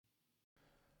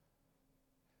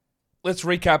let's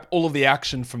recap all of the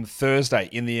action from Thursday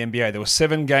in the NBA. There were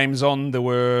 7 games on. There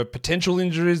were potential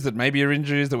injuries that maybe are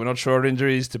injuries that we're not sure are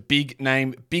injuries to big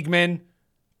name, big men.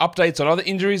 Updates on other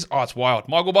injuries. Oh, it's wild.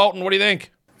 Michael Bolton, what do you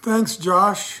think? Thanks,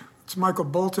 Josh. It's Michael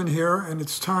Bolton here, and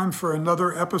it's time for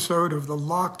another episode of the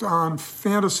Locked On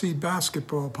Fantasy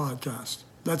Basketball Podcast.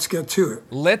 Let's get to it.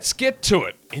 Let's get to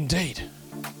it, indeed.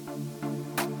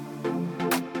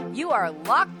 You are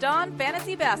Locked On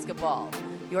Fantasy Basketball,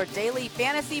 your daily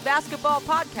fantasy basketball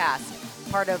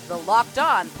podcast, part of the Locked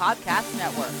On Podcast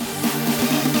Network.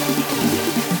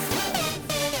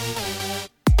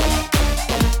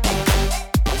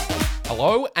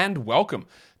 Hello and welcome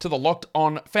to the Locked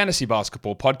On Fantasy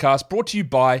Basketball Podcast, brought to you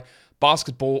by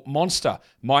Basketball Monster.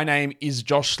 My name is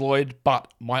Josh Lloyd,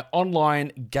 but my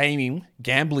online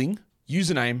gambling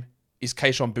username is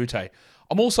Keishon Butte.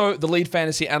 I'm also the lead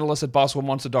fantasy analyst at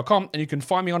basketballmonster.com, and you can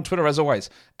find me on Twitter as always,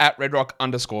 at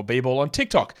redrock_bball, on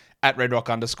TikTok, at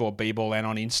redrock_bball, and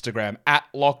on Instagram, at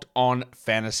Locked On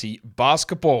Fantasy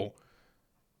Basketball.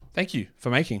 Thank you for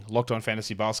making Locked On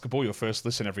Fantasy Basketball your first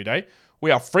listen every day.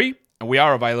 We are free, and we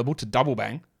are available to double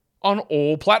bang on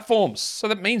all platforms. So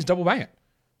that means double bang it.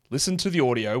 Listen to the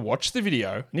audio, watch the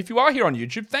video, and if you are here on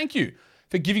YouTube, thank you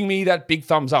for giving me that big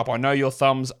thumbs up. I know your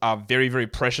thumbs are very, very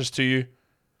precious to you.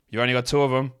 You only got 2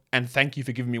 of them, and thank you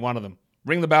for giving me 1 of them.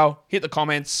 Ring the bell, hit the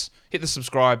comments, hit the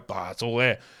subscribe. It's all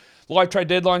there. Live trade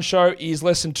deadline show is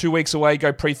less than 2 weeks away.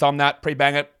 Go pre-thumb that,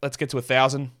 pre-bang it. Let's get to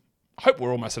 1,000. I hope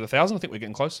we're almost at 1,000. I think we're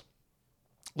getting close.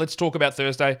 Let's talk about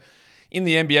Thursday in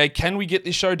the NBA. Can we get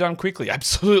this show done quickly?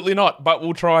 Absolutely not, but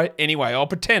we'll try anyway. I'll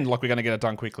pretend like we're going to get it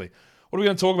done quickly. What are we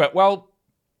going to talk about? Well,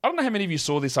 I don't know how many of you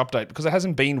saw this update because it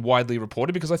hasn't been widely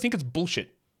reported because I think it's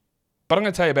bullshit. But I'm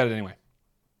going to tell you about it anyway.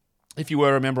 If you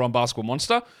were a member on Basketball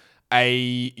Monster, a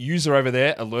user over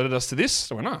there alerted us to this.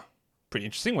 So we went, oh, pretty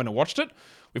interesting. When I watched it,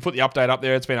 we put the update up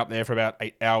there. It's been up there for about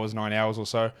 8 hours, 9 hours or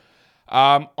so,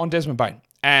 on Desmond Bane.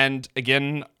 And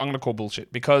again, I'm going to call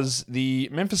bullshit because the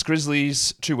Memphis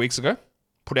Grizzlies 2 weeks ago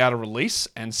put out a release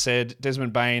and said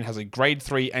Desmond Bane has a grade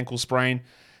 3 ankle sprain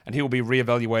and he will be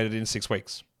reevaluated in 6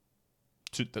 weeks.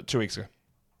 2 weeks ago.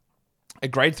 A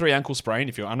grade 3 ankle sprain,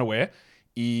 if you're unaware,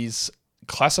 is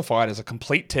classified as a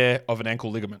complete tear of an ankle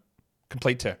ligament.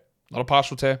 Complete tear. Not a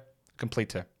partial tear, complete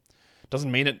tear.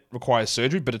 Doesn't mean it requires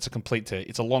surgery, but it's a complete tear.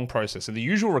 It's a long process. And the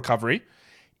usual recovery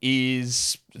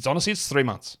is, it's 3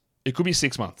 months. It could be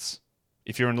 6 months.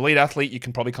 If you're an elite athlete, you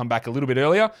can probably come back a little bit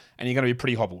earlier and you're going to be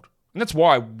pretty hobbled. And that's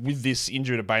why with this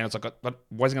injury to Bane, it's like,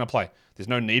 why is he going to play? There's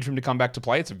no need for him to come back to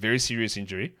play. It's a very serious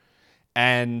injury.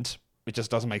 And it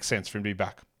just doesn't make sense for him to be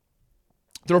back.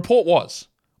 The report was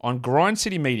on Grind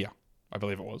City Media, I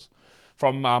believe it was,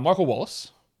 from Michael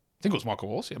Wallace. I think it was Michael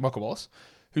Wallace. Yeah, Michael Wallace,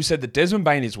 who said that Desmond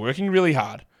Bane is working really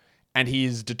hard and he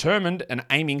is determined and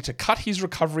aiming to cut his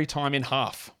recovery time in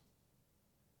half.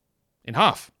 In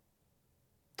half.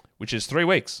 Which is 3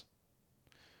 weeks.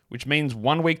 Which means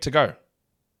 1 week to go.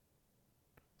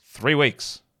 3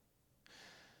 weeks.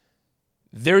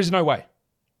 There is no way.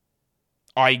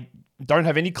 I don't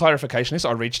have any clarification on this.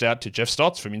 I reached out to Jeff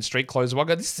Stotts from In Street Clothes. I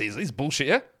go, this is bullshit,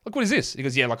 yeah? Like, what is this? He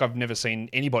goes, yeah, like I've never seen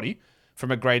anybody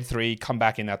from a grade 3 come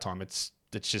back in that time. It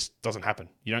just doesn't happen.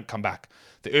 You don't come back.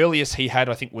 The earliest he had,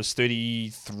 I think, was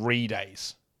 33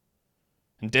 days.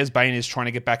 And Des Bane is trying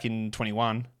to get back in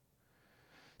 21.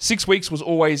 6 weeks was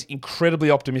always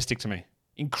incredibly optimistic to me.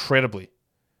 Incredibly.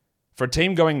 For a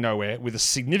team going nowhere with a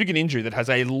significant injury that has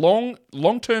a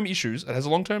long-term issues, it has a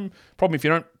long-term problem if you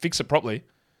don't fix it properly,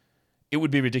 it would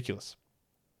be ridiculous.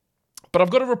 But I've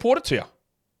got to report it to you.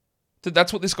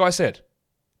 That's what this guy said.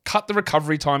 Cut the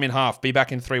recovery time in half. Be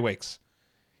back in 3 weeks.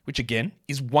 Which, again,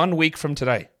 is 1 week from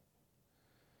today.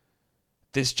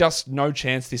 There's just no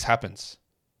chance this happens.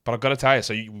 But I've got to tell you,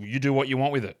 so you do what you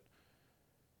want with it.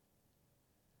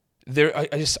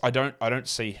 I don't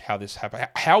see how this happens.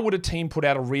 How would a team put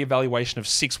out a reevaluation of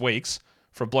 6 weeks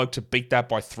for a bloke to beat that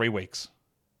by 3 weeks?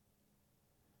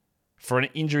 For an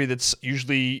injury that's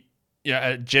usually,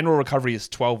 a general recovery is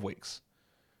 12 weeks.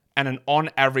 And an on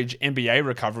average NBA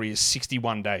recovery is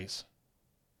 61 days.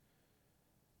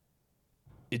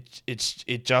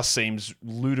 It just seems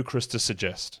ludicrous to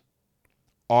suggest.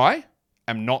 I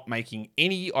am not making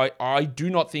any, I do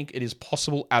not think it is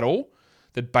possible at all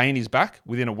that Bane is back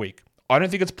within a week. I don't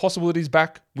think it's possible that he's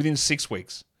back within 6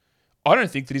 weeks. I don't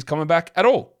think that he's coming back at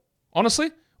all,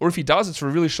 honestly. Or if he does, it's for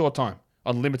a really short time,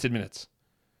 on limited minutes.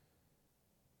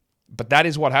 But that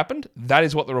is what happened. That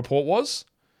is what the report was.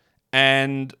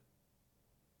 And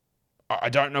I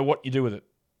don't know what you do with it.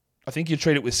 I think you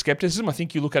treat it with skepticism. I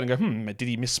think you look at it and go, did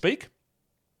he misspeak?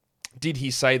 Did he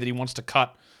say that he wants to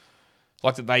cut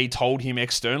Like that they told him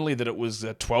externally that it was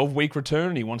a 12-week return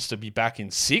and he wants to be back in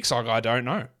 6. I don't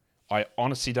know. I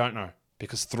honestly don't know.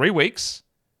 Because 3 weeks...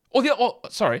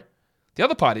 the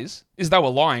other part is they were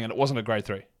lying and it wasn't a grade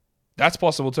 3. That's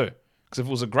possible too. Because if it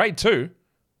was a grade 2,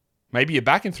 maybe you're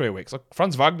back in 3 weeks. Like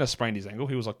Franz Wagner sprained his ankle.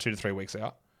 He was like 2 to 3 weeks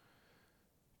out.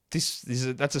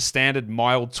 That's a standard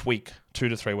mild tweak, 2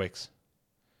 to 3 weeks.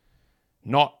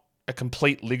 Not a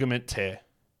complete ligament tear,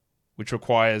 which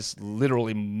requires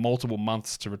literally multiple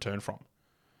months to return from.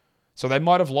 So they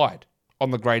might have lied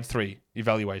on the grade 3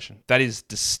 evaluation. That is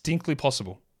distinctly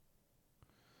possible.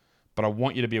 But I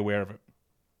want you to be aware of it.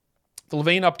 The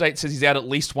Levine update says he's out at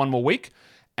least 1 more week.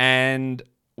 And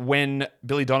when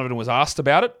Billy Donovan was asked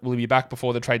about it, will he be back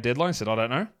before the trade deadline? He said, I don't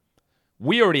know.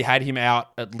 We already had him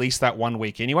out at least that 1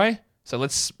 week anyway. So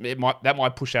that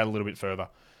might push out a little bit further.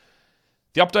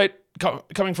 The update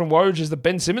coming from Woj is that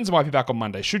Ben Simmons might be back on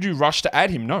Monday. Should you rush to add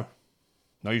him? No.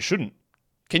 No, you shouldn't.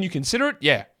 Can you consider it?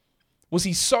 Yeah. Was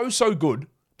he so good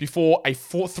before a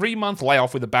 3-month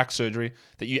layoff with a back surgery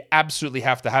that you absolutely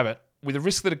have to have it, with a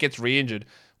risk that it gets re-injured,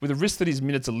 with a risk that his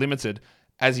minutes are limited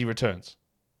as he returns?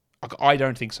 I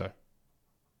don't think so.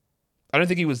 I don't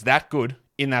think he was that good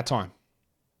in that time.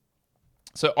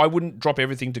 So I wouldn't drop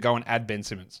everything to go and add Ben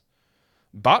Simmons.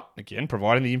 But, again,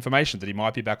 providing the information that he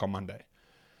might be back on Monday.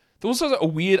 There was also a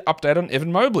weird update on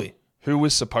Evan Mobley, who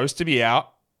was supposed to be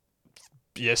out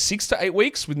 6 to 8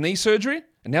 weeks with knee surgery.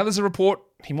 And now there's a report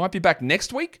he might be back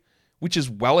next week, which is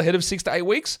well ahead of 6 to 8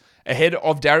 weeks, ahead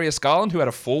of Darius Garland, who had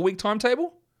a 4-week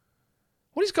timetable.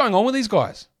 What is going on with these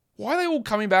guys? Why are they all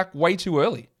coming back way too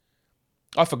early?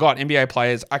 I forgot, NBA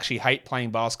players actually hate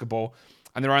playing basketball,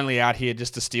 and they're only out here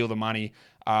just to steal the money.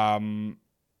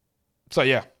 So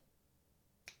yeah,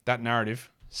 that narrative,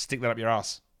 stick that up your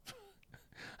ass.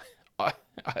 I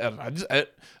don't know.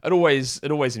 It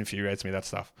always infuriates me, that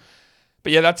stuff.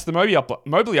 But yeah, that's the Mobley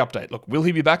update. Look, will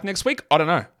he be back next week? I don't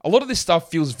know. A lot of this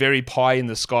stuff feels very pie in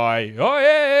the sky. Oh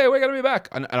yeah, we're going to be back.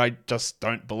 And I just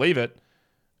don't believe it.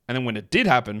 And then when it did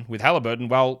happen with Halliburton,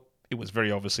 well, it was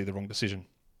very obviously the wrong decision.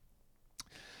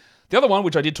 The other one,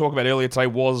 which I did talk about earlier today,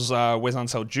 was Wes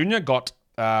Unseld Jr. got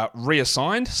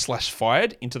reassigned /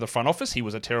 fired into the front office. He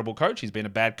was a terrible coach. He's been a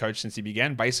bad coach since he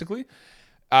began, basically.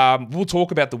 We'll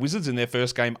talk about the Wizards in their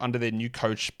first game under their new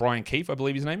coach, Brian Keefe, I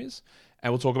believe his name is.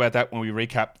 And we'll talk about that when we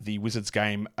recap the Wizards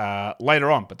game later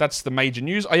on. But that's the major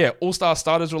news. Oh yeah, All-Star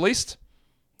starters released.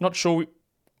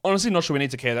 Honestly, not sure we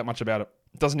need to care that much about it.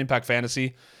 It doesn't impact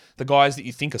fantasy. The guys that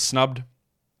you think are snubbed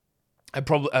are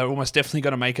almost definitely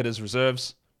going to make it as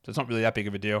reserves. So it's not really that big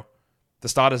of a deal. The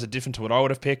starters are different to what I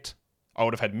would have picked. I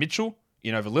would have had Mitchell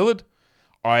in over Lillard.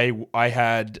 I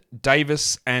had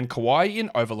Davis and Kawhi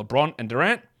in over LeBron and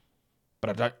Durant.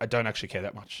 But I don't actually care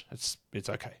that much. It's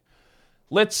okay.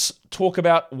 Let's talk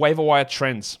about waiver wire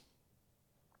trends.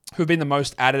 Who've been the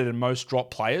most added and most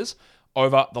dropped players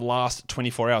over the last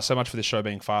 24 hours? So much for this show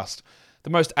being fast. The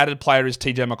most added player is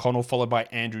TJ McConnell, followed by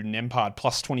Andrew Nembhard,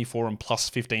 plus 24 and plus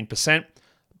 15%.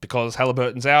 Because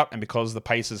Halliburton's out and because the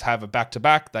Pacers have a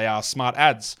back-to-back, they are smart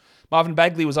adds. Marvin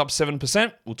Bagley was up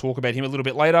 7%. We'll talk about him a little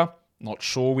bit later. Not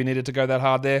sure we needed to go that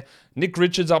hard there. Nick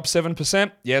Richards up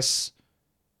 7%. Yes.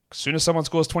 As soon as someone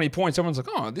scores 20 points, everyone's like,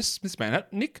 oh, this man,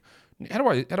 Nick,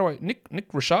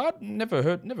 Nick Richard? Never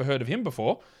heard of him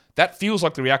before. That feels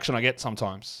like the reaction I get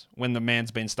sometimes when the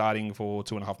man's been starting for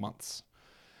 2.5 months.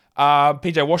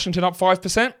 PJ Washington up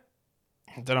 5%.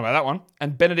 Don't know about that one.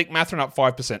 And Benedict Mathurin up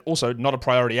 5%. Also, not a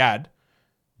priority ad,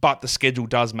 but the schedule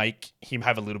does make him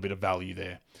have a little bit of value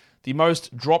there. The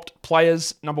most dropped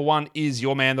players, number 1 is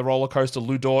your man, the roller coaster,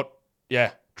 Lou Dort.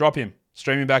 Yeah, drop him.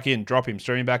 Stream him back in. Drop him.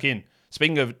 Stream him back in.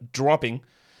 Speaking of dropping,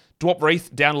 Dwop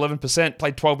Reith down 11%,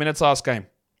 played 12 minutes last game.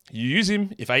 You use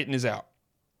him if Ayton is out.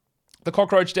 The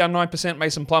Cockroach down 9%,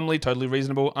 Mason Plumlee, totally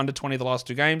reasonable, under 20 the last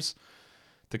 2 games.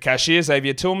 The Cashier,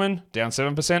 Xavier Tillman, down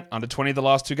 7%, under 20 the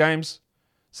last 2 games.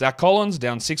 Zach Collins,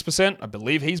 down 6%. I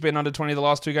believe he's been under 20 the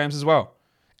last 2 games as well.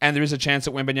 And there is a chance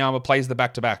that Wembanyama plays the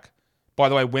back-to-back. By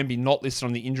the way, Wemby not listed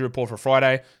on the injury report for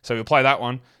Friday, so we'll play that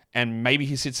one. And maybe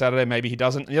he sits Saturday, maybe he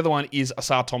doesn't. And the other one is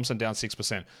Asar Thompson, down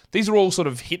 6%. These are all sort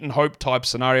of hit-and-hope type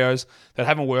scenarios that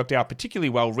haven't worked out particularly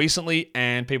well recently,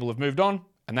 and people have moved on,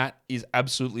 and that is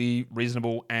absolutely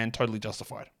reasonable and totally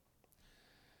justified.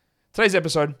 Today's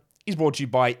episode is brought to you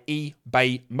by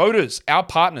eBay Motors. Our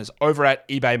partners over at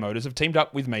eBay Motors have teamed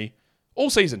up with me all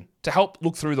season to help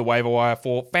look through the waiver wire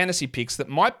for fantasy picks that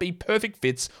might be perfect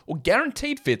fits or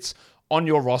guaranteed fits on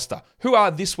your roster. Who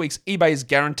are this week's eBay's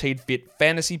guaranteed fit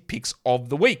fantasy picks of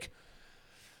the week?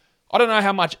 I don't know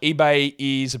how much eBay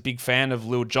is a big fan of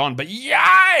Lil Jon, but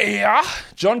yeah,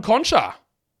 John Concha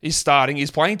is starting.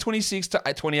 He's playing 26 to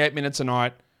 28 minutes a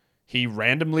night. He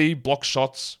randomly blocks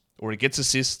shots, or he gets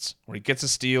assists, or he gets a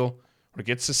steal, or he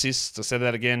gets assists, I said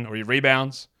that again, or he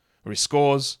rebounds, or he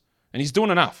scores, and he's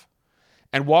doing enough.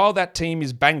 And while that team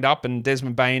is banged up and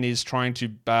Desmond Bain is trying to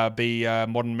be a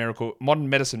modern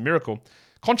medicine miracle,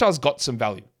 Konchar's got some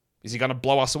value. Is he going to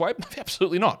blow us away?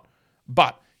 Absolutely not.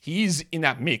 But he is in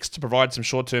that mix to provide some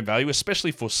short-term value,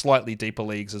 especially for slightly deeper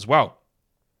leagues as well.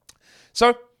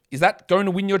 So, is that going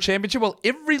to win your championship? Well,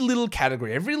 every little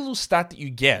category, every little stat that you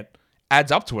get adds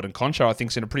up to it. And Conchar, I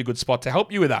think, is in a pretty good spot to help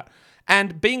you with that.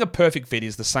 And being a perfect fit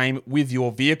is the same with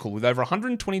your vehicle. With over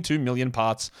 122 million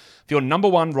parts for your number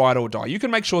one ride or die, you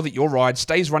can make sure that your ride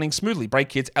stays running smoothly. Brake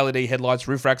kits, LED headlights,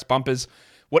 roof racks, bumpers,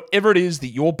 whatever it is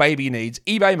that your baby needs,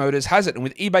 eBay Motors has it. And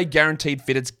with eBay Guaranteed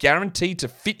Fit, it's guaranteed to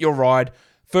fit your ride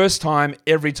first time,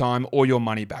 every time, or your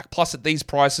money back. Plus, at these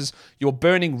prices, you're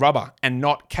burning rubber and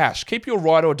not cash. Keep your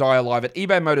ride or die alive at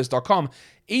ebaymotors.com.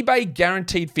 eBay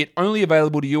Guaranteed Fit only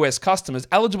available to US customers,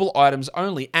 eligible items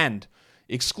only, and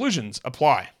exclusions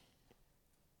apply.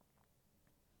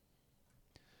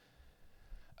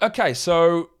 Okay,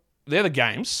 so they're the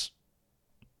games.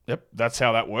 Yep, that's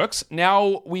how that works.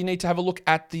 Now we need to have a look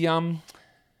at the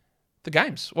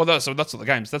games. Well, that's not the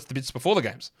games. That's the bits before the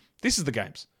games. This is the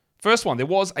games. First one, there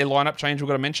was a lineup change we've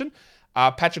got to mention.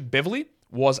 Patrick Beverley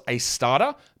was a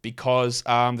starter because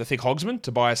the thick hogsman,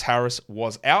 Tobias Harris,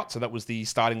 was out. So that was the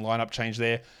starting lineup change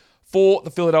there for the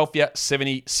Philadelphia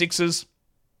 76ers.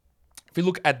 If we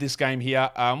look at this game here,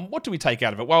 what do we take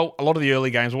out of it? Well, a lot of the early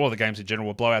games, a lot of the games in general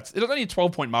were blowouts. It was only a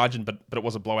 12-point margin, but it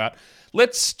was a blowout.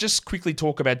 Let's just quickly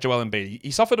talk about Joel Embiid. He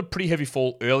suffered a pretty heavy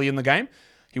fall early in the game.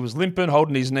 He was limping,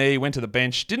 holding his knee, went to the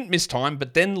bench, didn't miss time,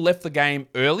 but then left the game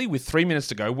early with 3 minutes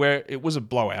to go, where it was a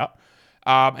blowout,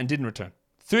 and didn't return.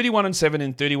 31-7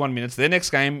 in 31 minutes. Their next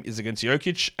game is against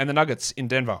Jokic and the Nuggets in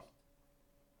Denver.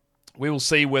 We will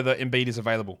see whether Embiid is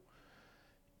available.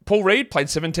 Paul Reed played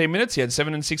 17 minutes. He had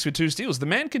 7 and 6 with 2 steals. The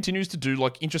man continues to do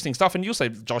interesting stuff, and you'll say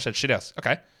Josh had shithouse.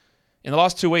 Okay. In the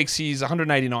last 2 weeks, he's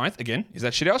 189th. Again, is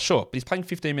that shithouse? Sure, but he's playing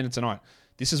 15 minutes a night.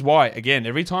 This is why, again,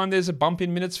 every time there's a bump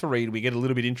in minutes for Reed, we get a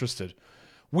little bit interested.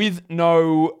 With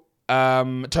no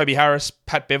Toby Harris,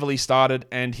 Pat Beverley started,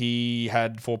 and he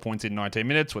had 4 points in 19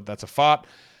 minutes. Well, that's a fart.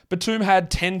 Batum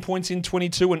had 10 points in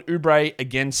 22, and Oubre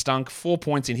again stunk 4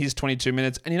 points in his 22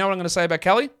 minutes. And you know what I'm going to say about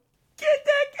Kelly? Get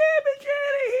that garbage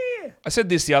out of here! I said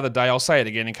this the other day. I'll say it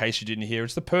again in case you didn't hear.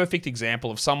 It's the perfect example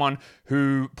of someone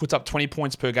who puts up 20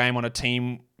 points per game on a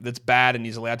team that's bad and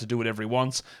he's allowed to do whatever he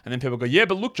wants. And then people go, yeah,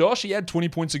 but look, Josh, he had 20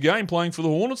 points a game playing for the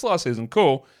Hornets last season.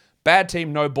 Cool. Bad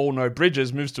team, no ball, no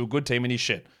bridges, moves to a good team and he's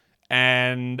shit.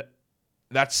 And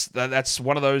that's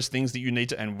one of those things that you need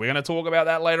to, and we're going to talk about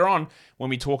that later on when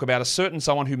we talk about a certain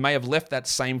someone who may have left that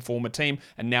same former team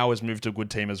and now has moved to a good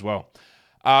team as well.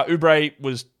 Oubre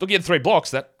was looking at 3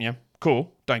 blocks. That,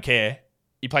 cool. Don't care.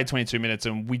 He played 22 minutes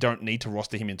and we don't need to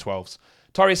roster him in 12s.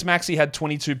 Tyrese Maxey had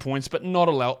 22 points, but not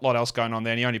a lot else going on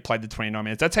there, and he only played the 29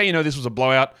 minutes. That's how you know this was a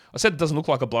blowout. I said it doesn't look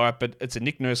like a blowout, but it's a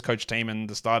Nick Nurse coach team and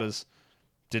the starters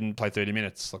didn't play 30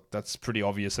 minutes. That's pretty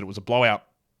obvious that it was a blowout.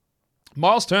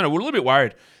 Miles Turner, we're a little bit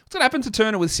worried. What's going to happen to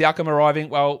Turner with Siakam arriving?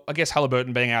 Well, I guess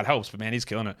Halliburton being out helps, but man, he's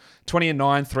killing it. 20 and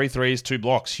 9, 3 threes, 2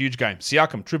 blocks. Huge game.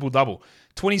 Siakam, triple-double.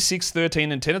 26,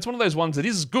 13, and 10. It's one of those ones that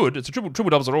is good. It's a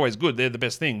triple-doubles are always good. They're the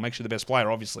best thing. Makes you the best player,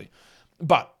 obviously.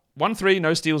 But 1 3,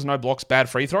 no steals, no blocks, bad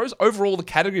free throws. Overall, the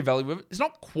category value of it is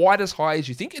not quite as high as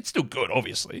you think. It's still good,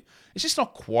 obviously. It's just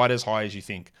not quite as high as you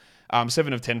think.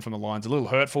 7 of 10 from the lines, a little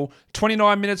hurtful.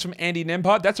 29 minutes from Andy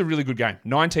Nembhard. That's a really good game.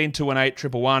 19, 2 and 8,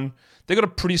 1-1. They've got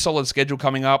a pretty solid schedule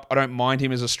coming up. I don't mind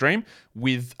him as a stream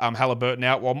with Halliburton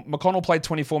out. While McConnell played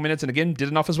 24 minutes and again did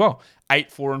enough as well.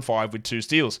 8, 4 and 5 with 2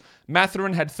 steals.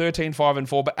 Mathurin had 13, 5 and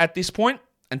 4. But at this point,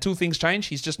 until things change,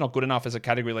 he's just not good enough as a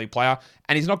category league player.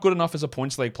 And he's not good enough as a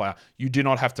points league player. You do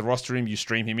not have to roster him. You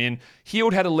stream him in.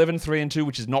 Hield had 11, 3 and 2,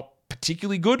 which is not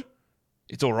particularly good.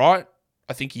 It's all right.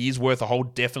 I think he is worth a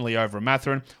hold, definitely over a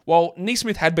Mathurin. While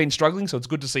Neesmith had been struggling, so it's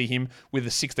good to see him with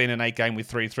a 16 and 8 game with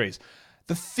 3 threes.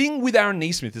 The thing with Aaron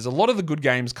Neesmith is a lot of the good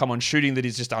games come on shooting that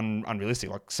is just unrealistic.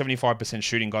 Like 75%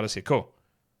 shooting got us here. Cool.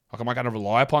 Like, am I going to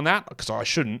rely upon that? Because I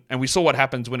shouldn't. And we saw what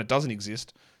happens when it doesn't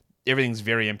exist. Everything's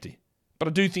very empty. But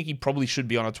I do think he probably should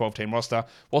be on a 12-team roster,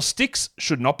 while Sticks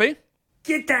should not be.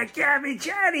 Get that garbage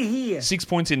out of here! 6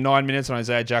 points in 9 minutes, and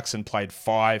Isaiah Jackson played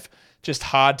 5. Just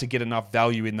hard to get enough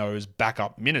value in those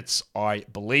backup minutes, I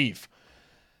believe.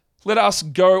 Let us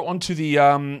go on to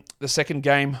the second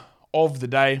game of the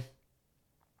day.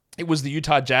 It was the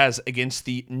Utah Jazz against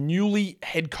the newly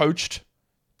head-coached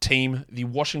team, the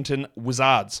Washington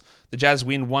Wizards. The Jazz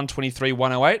win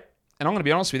 123-108. And I'm going to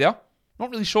be honest with you, not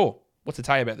really sure what to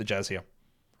tell you about the Jazz here.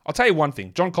 I'll tell you one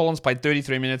thing. John Collins played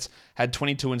 33 minutes, had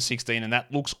 22 and 16, and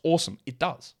that looks awesome. It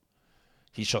does.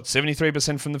 He shot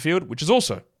 73% from the field, which is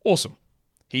also awesome.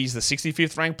 He's the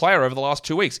 65th ranked player over the last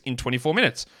 2 weeks in 24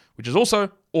 minutes, which is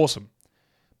also awesome.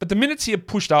 But the minutes here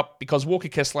pushed up because Walker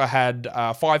Kessler had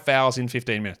 5 fouls in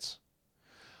 15 minutes.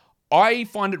 I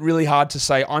find it really hard to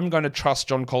say I'm going to trust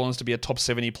John Collins to be a top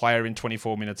 70 player in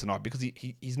 24 minutes a night because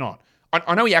he's not.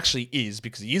 I know he actually is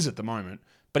because he is at the moment,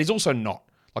 but he's also not.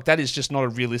 Like, that is just not a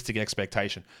realistic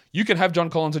expectation. You can have John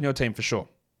Collins on your team for sure.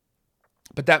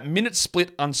 But that minute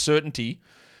split uncertainty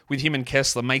with him and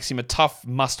Kessler makes him a tough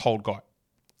must-hold guy.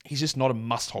 He's just not a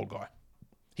must-hold guy.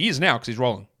 He is now because he's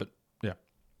rolling, but yeah.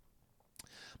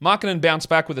 Markkanen bounced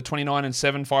back with a 29 and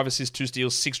 7, 5 assists, 2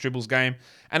 steals, 6 dribbles game.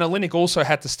 And Olynyk also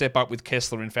had to step up with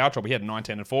Kessler in foul trouble. He had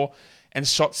 19 and 4 and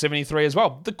shot 73 as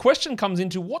well. The question comes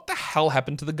into what the hell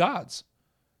happened to the guards?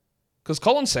 Because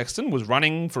Colin Sexton was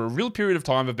running for a real period of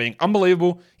time of being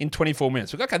unbelievable in 24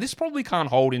 minutes. We're like, okay, this probably can't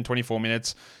hold in 24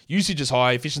 minutes. Usage is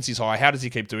high, efficiency is high. How does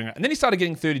he keep doing it? And then he started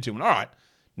getting 32. And all right,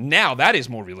 now that is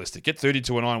more realistic. Get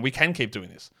 32 and 9. We can keep doing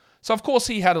this. So, of course,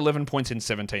 he had 11 points in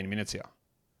 17 minutes here.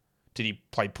 Did he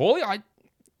play poorly? I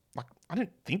don't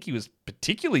think he was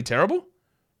particularly terrible.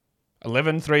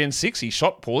 11, 3, and 6. He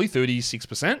shot poorly,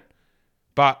 36%.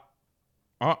 But,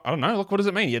 I don't know. Look, what does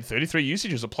it mean? He had 33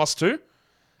 usage. It was a +2.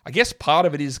 I guess part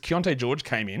of it is Keontae George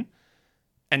came in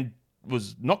and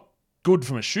was not good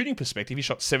from a shooting perspective. He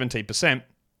shot 17%,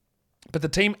 but the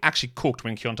team actually cooked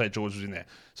when Keontae George was in there.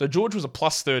 So George was a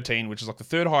 +13, which is like the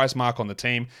third highest mark on the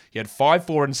team. He had 5,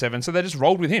 4, and 7, so they just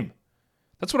rolled with him.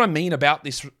 That's what I mean about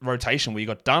this rotation where you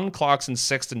got Dunn, Clarkson,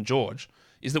 Sexton, George,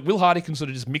 is that Will Hardy can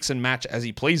sort of just mix and match as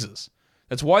he pleases.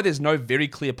 That's why there's no very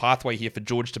clear pathway here for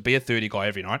George to be a 30 guy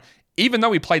every night. Even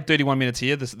though he played 31 minutes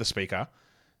here, the speaker,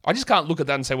 I just can't look at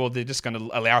that and say, well, they're just going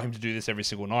to allow him to do this every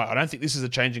single night. I don't think this is a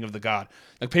changing of the guard.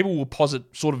 Like, people will posit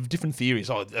sort of different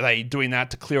theories. Oh, are they doing that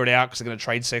to clear it out because they're going to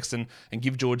trade Sexton and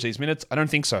give George these minutes? I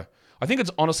don't think so. I think it's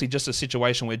honestly just a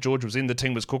situation where George was in, the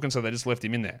team was cooking, so they just left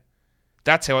him in there.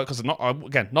 That's how it, because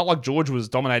not like George was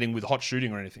dominating with hot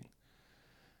shooting or anything.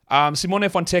 Simone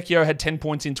Fontecchio had 10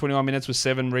 points in 21 minutes with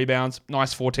 7 rebounds.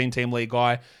 Nice 14-team league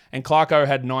guy. And Clarko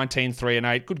had 19, 3, and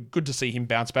 8. Good to see him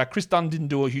bounce back. Chris Dunn didn't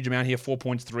do a huge amount here. 4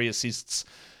 points, 3 assists,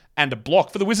 and a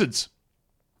block for the Wizards.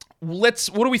 What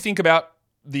do we think about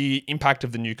the impact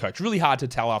of the new coach? Really hard to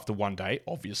tell after one day,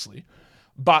 obviously.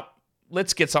 But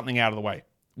let's get something out of the way.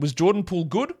 Was Jordan Poole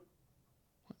good?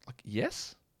 Like,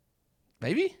 yes?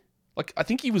 Maybe? Like, I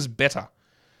think he was better.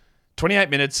 28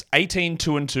 minutes, 18,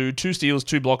 2 and 2, 2 steals,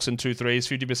 2 blocks and 2 threes,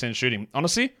 50% shooting.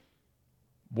 Honestly,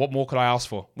 what more could I ask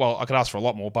for? Well, I could ask for a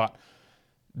lot more, but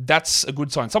that's a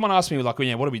good sign. Someone asked me, like, well,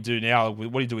 yeah, what do we do now?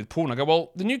 What do you do with Poole? And I go,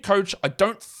 well, the new coach, I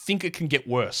don't think it can get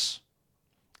worse.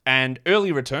 And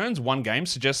early returns, one game,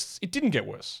 suggests it didn't get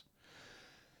worse.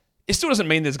 It still doesn't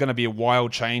mean there's going to be a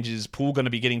wild change. Is Poole going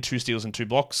to be getting 2 steals and 2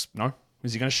 blocks? No.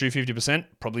 Is he going to shoot 50%?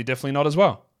 Probably definitely not as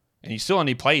well. And he still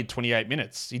only played 28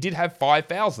 minutes. He did have 5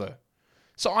 fouls, though.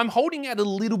 So I'm holding out a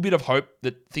little bit of hope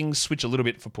that things switch a little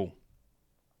bit for Poole.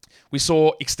 We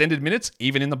saw extended minutes,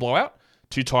 even in the blowout,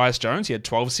 to Tyus Jones. He had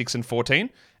 12, 6, and 14,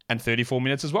 and 34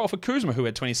 minutes as well for Kuzma, who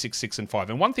had 26, 6, and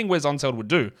 5. And one thing Wes Unseld would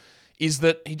do is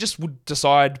that he just would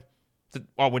decide that,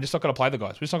 oh, we're just not going to play the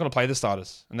guys. We're just not going to play the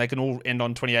starters. And they can all end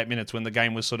on 28 minutes when the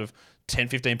game was sort of 10,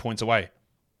 15 points away.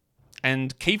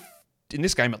 And Keith, in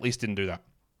this game, at least didn't do that.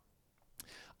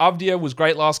 Avdia was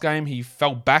great last game. He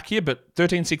fell back here, but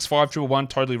 13, 6, 5, 1,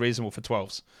 totally reasonable for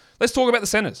 12s. Let's talk about the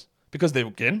centers, because there,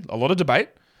 again, a lot of debate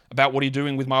about what are you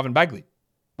doing with Marvin Bagley.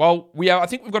 Well, I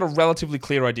think we've got a relatively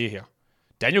clear idea here.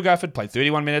 Daniel Gafford played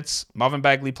 31 minutes. Marvin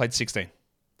Bagley played 16.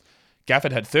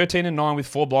 Gafford had 13 and 9 with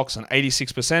 4 blocks and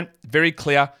 86%. Very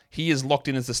clear. He is locked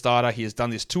in as the starter. He has done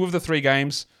this 2 of the 3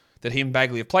 games that he and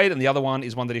Bagley have played, and the other one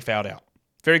is one that he fouled out.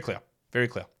 Very clear. Very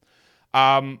clear.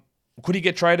 Could he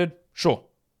get traded? Sure.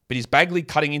 But is Bagley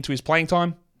cutting into his playing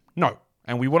time? No.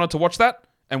 And we wanted to watch that,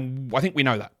 and I think we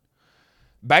know that.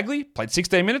 Bagley played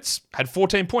 16 minutes, had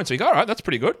 14 points. So you go, all right, that's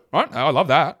pretty good. Right? I love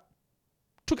that.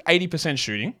 Took 80%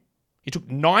 shooting. He took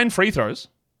 9 free throws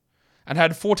and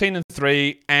had 14 and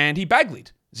 3, and he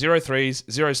Bagleyed. 0 threes,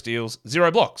 0 steals, 0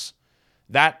 blocks.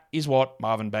 That is what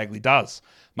Marvin Bagley does.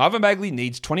 Marvin Bagley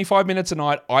needs 25 minutes a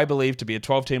night, I believe, to be a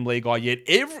 12-team league guy, yet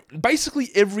basically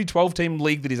every 12-team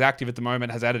league that is active at the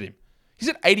moment has added him. He's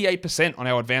at 88% on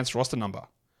our advanced roster number.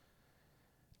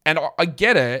 And I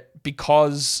get it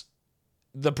because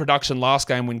the production last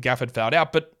game when Gafford fouled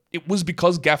out, but it was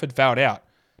because Gafford fouled out.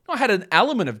 I had an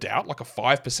element of doubt, like a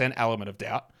 5% element of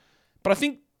doubt, but I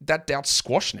think that doubt's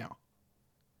squashed now.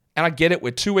 And I get it,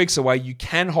 we're 2 weeks away. You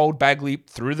can hold Bagley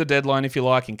through the deadline if you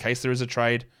like, in case there is a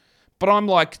trade. But I'm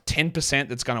like 10%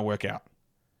 that's going to work out.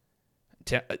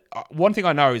 One thing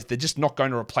I know is they're just not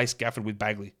going to replace Gafford with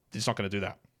Bagley. They're just not going to do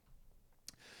that.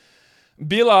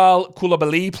 Bilal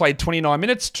Koulibaly played 29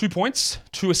 minutes, 2 points,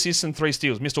 2 assists and 3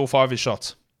 steals. Missed all 5 of his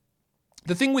shots.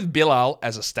 The thing with Bilal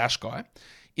as a stash guy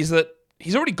is that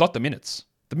he's already got the minutes.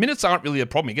 The minutes aren't really a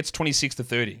problem. He gets 26 to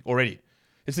 30 already.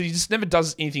 It's that he just never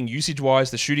does anything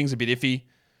usage-wise. The shooting's a bit iffy.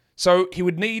 So he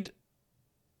would need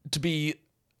to be,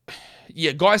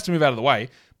 guys to move out of the way,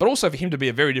 but also for him to be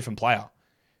a very different player.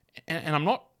 And I'm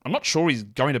not sure he's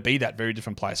going to be that very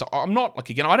different player. So I'm not,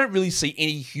 I don't really see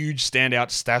any huge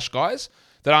standout stash guys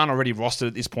that aren't already rostered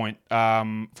at this point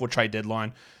for trade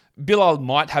deadline. Bilal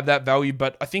might have that value,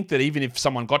 but I think that even if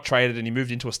someone got traded and he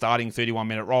moved into a starting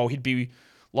 31-minute role, he'd be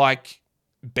like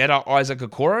better Isaac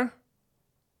Okoro.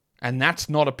 And that's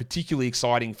not a particularly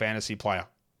exciting fantasy player.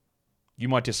 You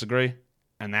might disagree,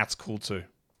 and that's cool too.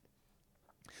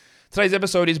 Today's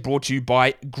episode is brought to you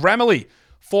by Grammarly.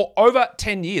 For over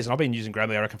 10 years, and I've been using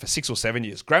Grammarly, I reckon, for 6 or 7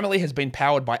 years, Grammarly has been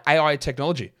powered by AI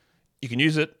technology. You can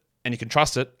use it, and you can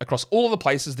trust it across all of the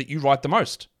places that you write the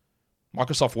most.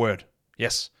 Microsoft Word,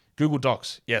 yes. Google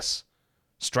Docs, yes.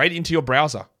 Straight into your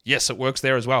browser, yes, it works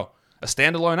there as well. A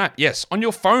standalone app, yes. On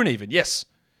your phone even, yes.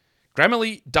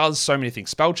 Grammarly does so many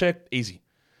things. Spell check, easy.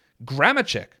 Grammar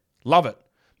check, love it.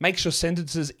 Makes your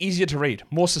sentences easier to read,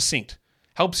 more succinct.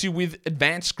 Helps you with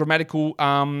advanced grammatical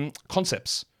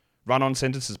concepts. Run-on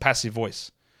sentences, passive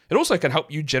voice. It also can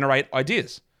help you generate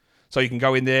ideas. So you can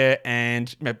go in there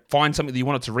and find something that you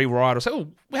wanted to rewrite, or say,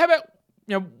 how about,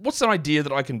 what's an idea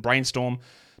that I can brainstorm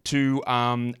to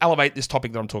elevate this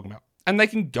topic that I'm talking about? And they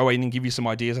can go in and give you some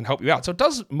ideas and help you out. So it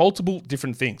does multiple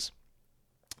different things.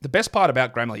 The best part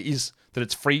about Grammarly is that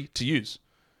it's free to use.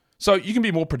 So you can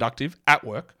be more productive at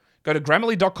work. Go to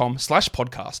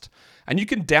grammarly.com/podcast and you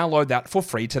can download that for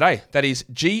free today. That is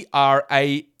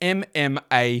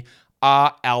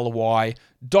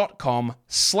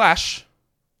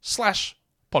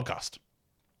grammarly.com/podcast.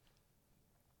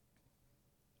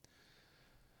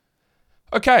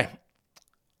 Okay.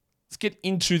 Let's get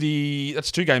into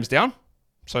that's 2 games down.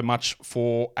 So much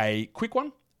for a quick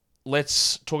one.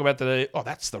 Let's talk about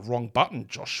that's the wrong button,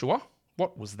 Joshua.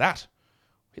 What was that?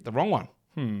 Hit the wrong one.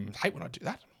 I hate when I do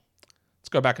that. Let's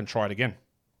go back and try it again.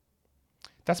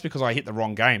 That's because I hit the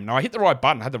wrong game. No, I hit the right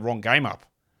button. I had the wrong game up.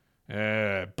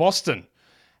 Boston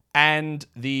and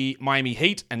the Miami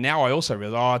Heat. And now I also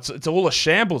realize, it's all a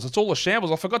shambles. It's all a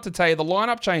shambles. I forgot to tell you the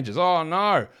lineup changes. Oh,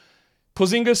 no.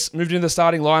 Porzingis moved into the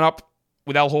starting lineup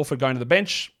with Al Horford going to the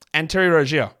bench. And Terry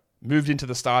Rozier moved into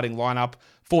the starting lineup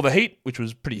for the Heat, which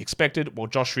was pretty expected, while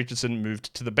Josh Richardson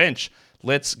moved to the bench.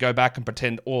 Let's go back and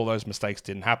pretend all of those mistakes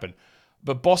didn't happen.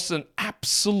 But Boston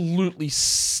absolutely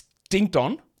stinked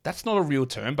on. That's not a real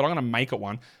term, but I'm going to make it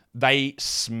one. They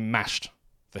smashed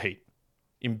the Heat.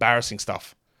 Embarrassing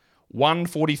stuff.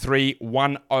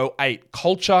 143-108.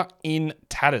 Culture in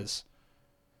tatters.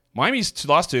 Miami's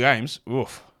last 2 games,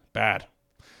 bad.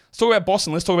 Let's talk about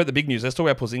Boston. Let's talk about the big news. Let's talk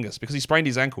about Porzingis, because he sprained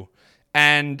his ankle.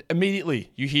 And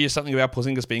immediately you hear something about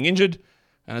Porzingis being injured,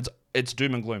 and it's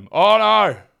doom and gloom.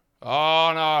 Oh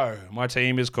no, my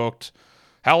team is cooked.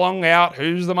 How long out?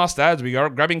 Who's the must-adds? We go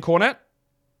grabbing Cornet?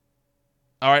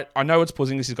 All right, I know it's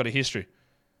Porzingis. He's got a history.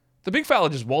 The big fella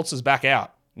just waltzes back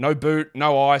out. No boot,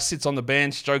 no ice, sits on the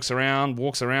bench, jokes around,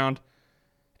 walks around.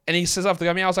 And he says after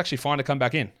the game, I was actually fine to come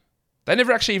back in. They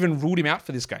never actually even ruled him out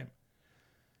for this game.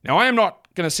 Now, I am not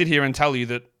going to sit here and tell you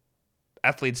that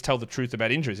athletes tell the truth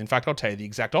about injuries. In fact, I'll tell you the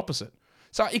exact opposite.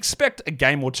 So I expect a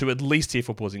game or two at least here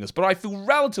for Porzingis, but I feel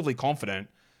relatively confident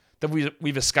that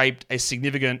we've escaped a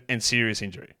significant and serious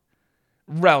injury.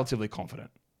 Relatively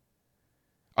confident.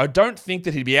 I don't think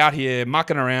that he'd be out here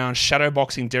mucking around,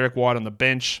 shadowboxing Derek White on the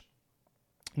bench.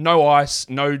 No ice,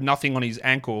 nothing on his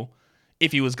ankle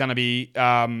if he was going to be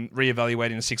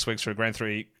reevaluating in 6 weeks for a grade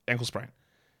 3 ankle sprain.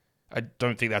 I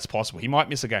don't think that's possible. He might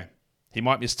miss a game. He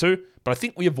might miss 2, but I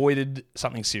think we avoided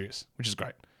something serious, which is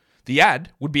great. The ad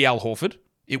would be Al Horford.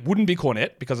 It wouldn't be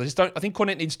Cornet, because I think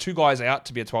Cornet needs 2 guys out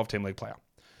to be a 12-team league player.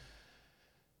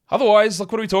 Otherwise,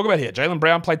 look, what do we talk about here? Jalen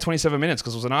Brown played 27 minutes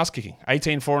because it was an ass-kicking.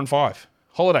 18-4-5.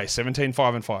 Holiday,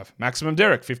 17-5-5. Maximum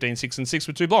Derek, 15-6-6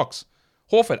 with 2 blocks.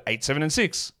 Horford,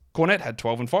 8-7-6. Cornet had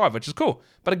 12-5, which is cool.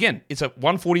 But again, it's a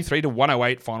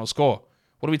 143-108 final score.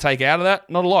 What do we take out of that?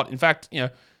 Not a lot. In fact, no,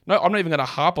 I'm not even going to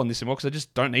harp on this anymore because I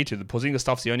just don't need to. The Porzingis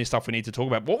stuff's the only stuff we need to talk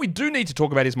about. What we do need to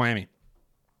talk about is Miami.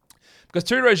 Because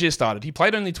Terry Rozier started. He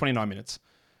played only 29 minutes.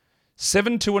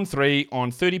 7-2-3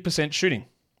 on 30% shooting.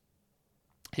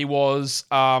 He was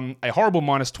a horrible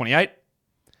 -28.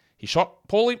 He shot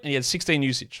poorly and he had 16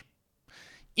 usage.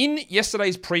 In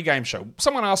yesterday's pre-game show,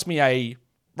 someone asked me a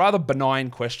rather benign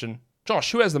question.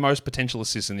 Josh, who has the most potential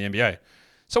assists in the NBA?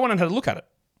 So I went and had a look at it.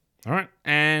 All right.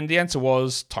 And the answer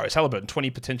was Tyrese Halliburton,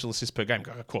 20 potential assists per game.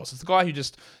 Of course, it's the guy who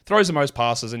just throws the most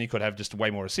passes and he could have just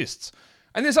way more assists.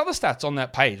 And there's other stats on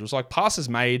that page. It was like passes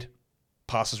made,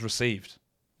 passes received.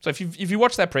 So if you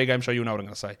watch that pre-game show, you'll know what I'm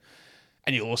going to say.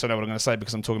 And you'll also know what I'm going to say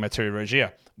because I'm talking about Terry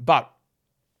Rozier. But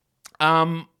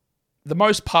the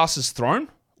most passes thrown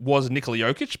was Nikola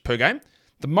Jokic per game.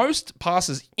 The most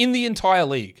passes in the entire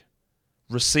league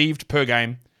received per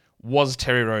game was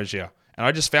Terry Rozier. And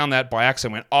I just found that by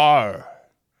accident went, oh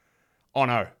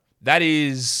no. That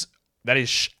is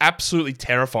absolutely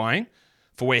terrifying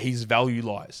for where his value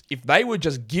lies. If they were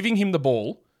just giving him the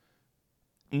ball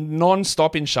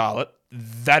non-stop in Charlotte,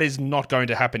 that is not going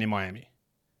to happen in Miami.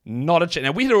 Not a chance.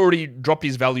 Now, we had already dropped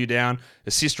his value down,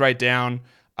 assist rate down,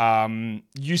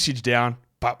 usage down,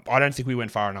 but I don't think we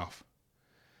went far enough.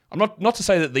 I'm not to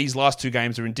say that these last two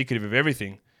games are indicative of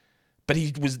everything, but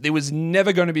there was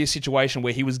never going to be a situation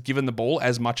where he was given the ball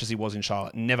as much as he was in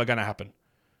Charlotte. Never going to happen.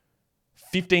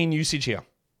 15 usage here.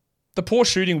 The poor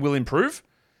shooting will improve,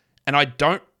 and I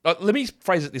don't... let me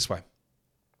phrase it this way.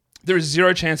 There is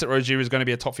zero chance that Rozier is going to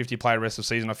be a top 50 player the rest of the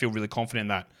season. I feel really confident in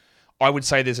that. I would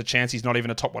say there's a chance he's not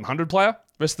even a top 100 player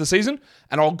the rest of the season,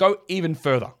 and I'll go even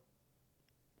further.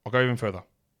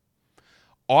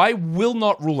 I will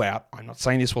not rule out, I'm not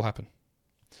saying this will happen,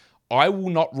 I will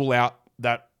not rule out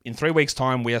that in 3 weeks'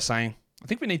 time we are saying, I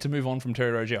think we need to move on from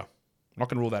Terry Rozier. I'm not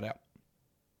going to rule that out.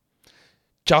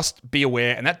 Just be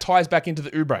aware, and that ties back into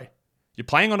the Oubre. You're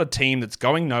playing on a team that's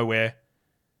going nowhere.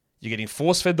 You're getting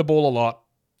force-fed the ball a lot.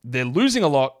 They're losing a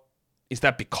lot. Is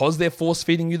that because they're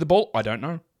force-feeding you the ball? I don't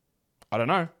know.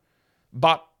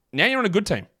 But now you're on a good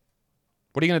team.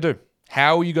 What are you going to do?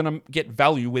 How are you going to get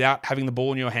value without having the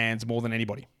ball in your hands more than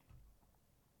anybody?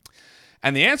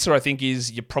 And the answer, I think,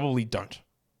 is you probably don't.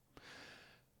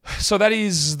 So that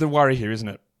is the worry here, isn't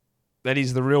it? That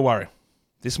is the real worry.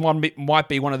 This one might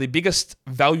be one of the biggest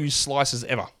value slices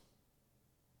ever.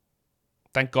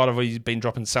 Thank God he's been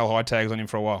dropping sell high tags on him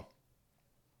for a while.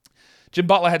 Jim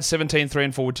Butler had 17, 3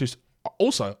 and 4 with 2.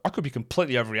 Also, I could be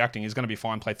completely overreacting. He's going to be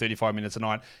fine, play 35 minutes a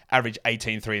night, average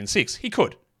 18, 3 and 6. He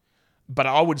could. But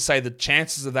I would say the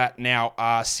chances of that now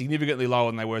are significantly lower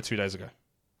than they were 2 days ago.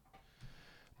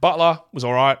 Butler was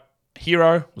all right.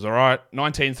 Hero was all right.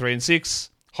 19, 3 and 6.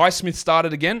 Highsmith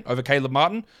started again over Caleb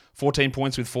Martin. 14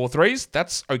 points with 4 threes.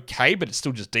 That's okay, but it's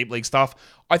still just deep league stuff.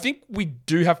 I think we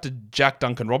do have to jack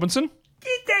Duncan Robinson.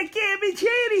 Get that garbage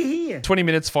out of here. 20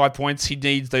 minutes, 5 points. He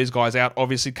needs those guys out.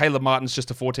 Obviously, Caleb Martin's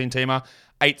just a 14-teamer.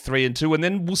 8, 3 and 2. And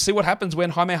then we'll see what happens when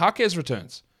Jaime Jaquez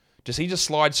returns. Does he just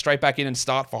slide straight back in and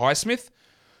start for Highsmith?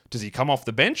 Does he come off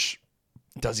the bench?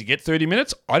 Does he get 30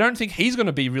 minutes? I don't think he's going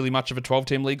to be really much of a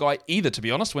 12-team league guy either, to be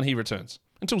honest, when he returns.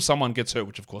 Until someone gets hurt,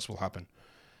 which of course will happen.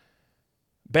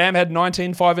 Bam had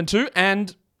 19, 5 and 2,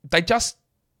 and they just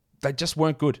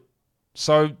weren't good.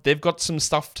 So they've got some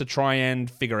stuff to try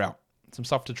and figure out.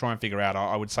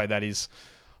 I would say that is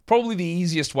probably the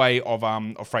easiest way of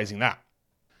phrasing that.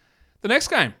 The next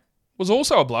game was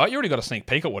also a blowout. You already got a sneak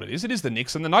peek at what it is. It is the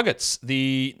Knicks and the Nuggets.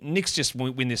 The Knicks just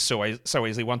win this so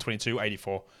easily,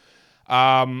 122-84.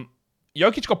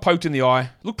 Jokic got poked in the eye.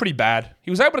 Looked pretty bad.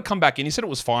 He was able to come back in. He said it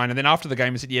was fine. And then after the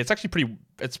game, he said, yeah,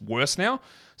 it's worse now.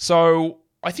 So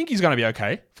I think he's going to be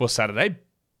okay for Saturday.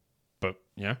 But,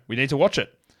 we need to watch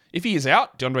it. If he is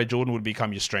out, DeAndre Jordan would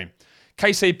become your stream.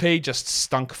 KCP just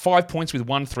stunk. 5 points with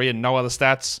 1 3 and no other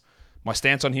stats. My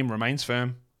stance on him remains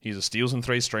firm. He's a steals and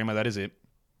threes streamer. That is it.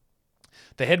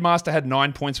 The headmaster had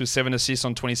 9 points with 7 assists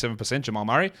on 27%, Jamal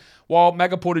Murray, while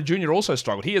Maga Porter Jr. also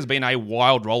struggled. He has been a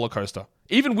wild roller coaster.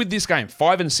 Even with this game,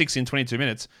 5 and 6 in 22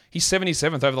 minutes, he's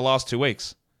 77th over the last 2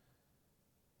 weeks.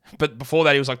 But before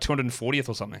that, he was like 240th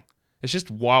or something. It's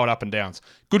just wild up and downs.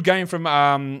 Good game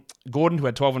from Gordon, who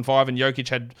had 12 and 5, and Jokic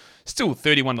had still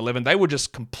 31-11. They were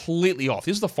just completely off.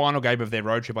 This is the final game of their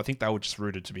road trip. I think they were just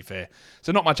rooted, to be fair.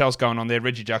 So not much else going on there.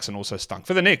 Reggie Jackson also stunk.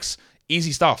 For the Knicks,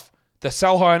 easy stuff. The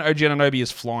sell high on OG Anunoby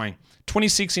is flying.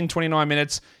 26 in 29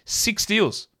 minutes, 6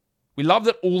 steals. We love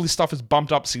that all this stuff is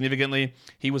bumped up significantly.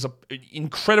 He was an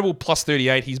incredible plus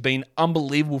 38. He's been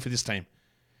unbelievable for this team.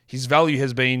 His value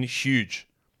has been huge.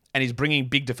 And he's bringing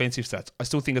big defensive stats. I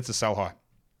still think it's a sell high.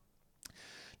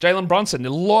 Jalen Brunson, a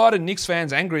lot of Knicks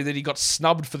fans angry that he got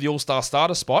snubbed for the All-Star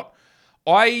starter spot.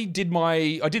 I did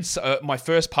my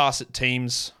first pass at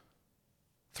teams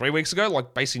 3 weeks ago,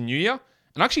 like basically New Year,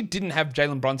 and I actually didn't have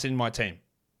Jalen Brunson in my team.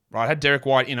 Right, I had Derek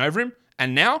White in over him,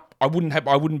 and now I wouldn't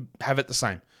have it the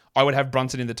same. I would have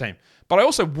Brunson in the team, but I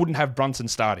also wouldn't have Brunson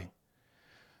starting.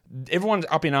 everyone's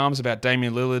up in arms about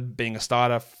Damian Lillard being a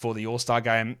starter for the All-Star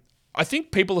game. I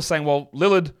think people are saying, well,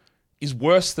 Lillard is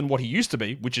worse than what he used to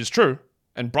be, which is true,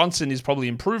 and Brunson is probably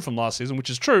improved from last season, which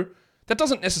is true. That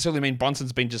doesn't necessarily mean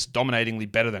Brunson's been just dominatingly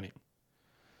better than him.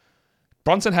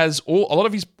 Brunson has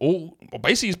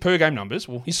basically his per game numbers.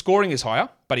 Well, his scoring is higher,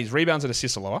 but his rebounds and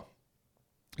assists are lower.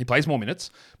 He plays more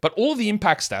minutes, but all of the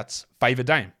impact stats favor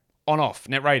Dame. On-off,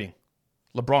 net rating,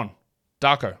 LeBron,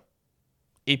 Darko,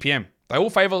 EPM. They all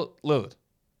favor Lillard.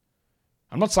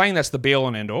 I'm not saying that's the be-all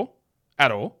and end-all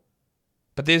at all,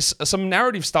 but there's some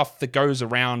narrative stuff that goes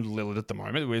around Lillard at the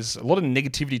moment. There's a lot of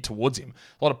negativity towards him,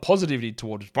 a lot of positivity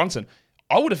towards Brunson.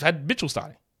 I would have had Mitchell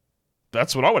starting.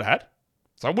 That's what I would have had.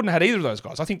 So I wouldn't have had either of those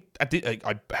guys. I think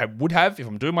I would have, if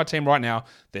I'm doing my team right now,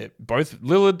 that both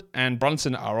Lillard and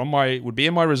Brunson would be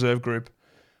in my reserve group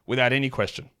without any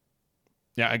question.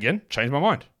 Yeah, again, changed my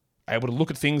mind. Able to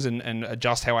look at things and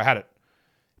adjust how I had it.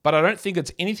 But I don't think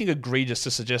it's anything egregious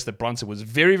to suggest that Brunson was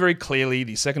very, very clearly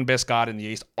the second best guard in the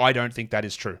East. I don't think that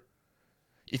is true.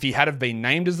 If he had have been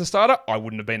named as the starter, I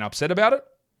wouldn't have been upset about it.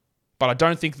 But I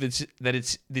don't think that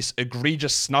it's this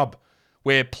egregious snub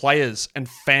where players and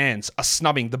fans are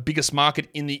snubbing the biggest market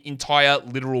in the entire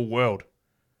literal world.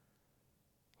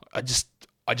 I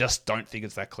just don't think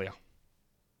it's that clear.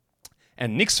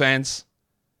 And Knicks fans,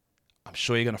 I'm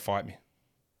sure you're going to fight me.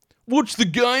 Watch the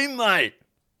game, mate.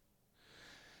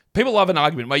 People love an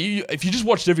argument. Mate, if you just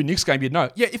watched every Knicks game, you'd know.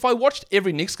 Yeah, if I watched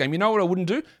every Knicks game, you know what I wouldn't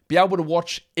do? Be able to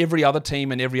watch every other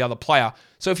team and every other player.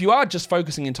 So if you are just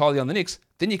focusing entirely on the Knicks,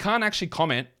 then you can't actually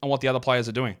comment on what the other players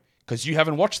are doing because you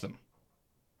haven't watched them.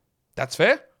 That's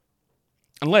fair.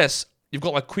 Unless you've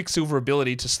got like Quicksilver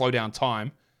ability to slow down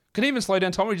time. Can he even slow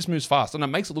down time or he just moves fast? And it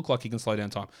makes it look like he can slow down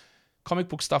time. Comic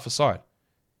book stuff aside.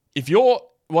 If you're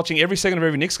watching every second of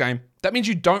every Knicks game, that means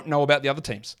you don't know about the other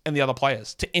teams and the other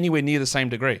players to anywhere near the same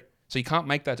degree. So you can't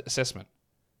make that assessment.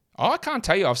 I can't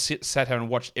tell you I've sat here and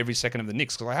watched every second of the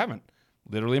Knicks because I haven't.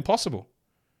 Literally impossible.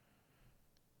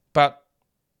 But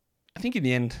I think in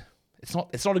the end, it's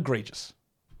not egregious.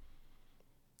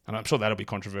 And I'm sure that'll be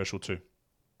controversial too.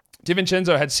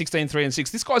 DiVincenzo had 16, 3, and 6.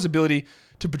 This guy's ability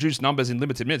to produce numbers in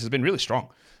limited minutes has been really strong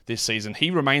this season. He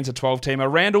remains a 12-teamer.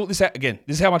 Randall, this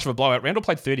is how much of a blowout. Randall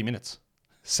played 30 minutes.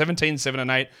 17, 7, and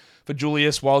 8 for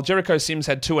Julius, while Jericho Sims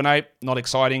had 2 and 8, not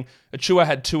exciting. Achua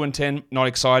had 2 and 10, not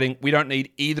exciting. We don't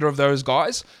need either of those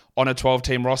guys on a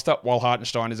 12-team roster while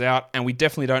Hartenstein is out, and we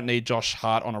definitely don't need Josh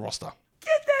Hart on a roster.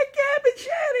 Get that garbage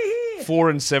out of here! 4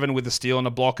 and 7 with a steal and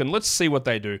a block, and let's see what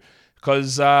they do.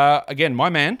 Because, again, my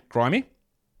man, Grimy,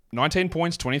 19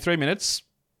 points, 23 minutes,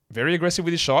 very aggressive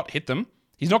with his shot, hit them.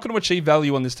 He's not going to achieve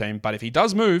value on this team, but if he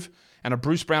does move and a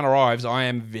Bruce Brown arrives, I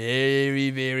am very,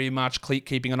 very much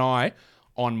keeping an eye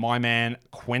on my man,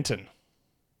 Quentin.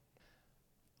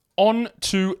 On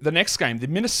to the next game, the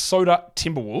Minnesota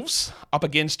Timberwolves up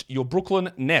against your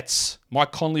Brooklyn Nets.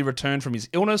 Mike Conley returned from his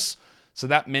illness, so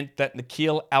that meant that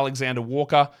Nickeil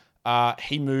Alexander-Walker,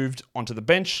 he moved onto the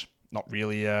bench. Not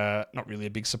really a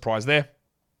big surprise there.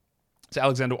 So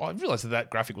Alexander, I realized that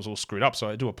graphic was all screwed up, so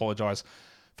I do apologize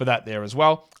for that there as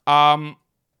well.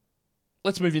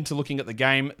 Let's move into looking at the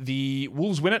game. The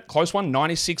Wolves win it, close one,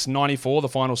 96-94, the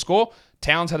final score.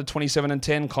 Towns had a 27 and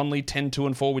 10, Conley 10, 2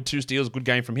 and 4 with 2 steals, good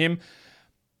game from him.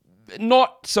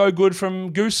 Not so good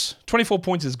from Goose. 24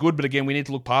 points is good, but again, we need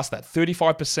to look past that.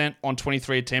 35% on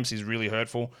 23 attempts is really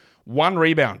hurtful. 1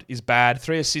 rebound is bad,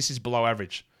 3 assists is below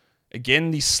average.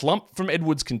 Again, the slump from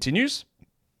Edwards continues.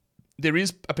 There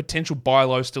is a potential buy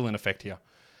low still in effect here.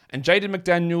 And Jaden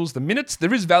McDaniels, the minutes,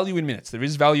 there is value in minutes. There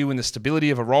is value in the stability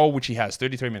of a role, which he has,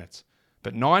 33 minutes.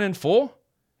 But 9 and 4,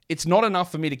 it's not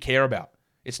enough for me to care about.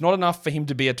 It's not enough for him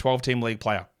to be a 12-team league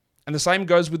player. And the same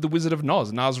goes with the Wizard of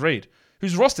Naz Reid,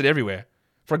 who's rostered everywhere.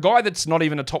 For a guy that's not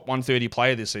even a top 130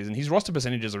 player this season, his roster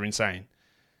percentages are insane.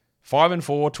 5 and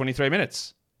 4, 23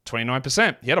 minutes,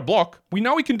 29%. He had a block. We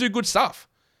know he can do good stuff.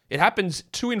 It happens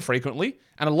too infrequently,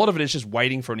 and a lot of it is just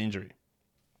waiting for an injury.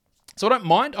 So I don't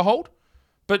mind a hold,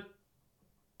 but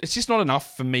it's just not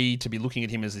enough for me to be looking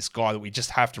at him as this guy that we just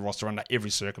have to roster under every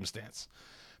circumstance.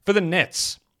 For the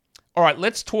Nets, all right,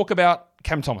 let's talk about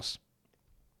Cam Thomas.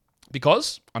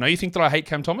 Because I know you think that I hate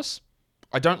Cam Thomas.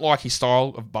 I don't like his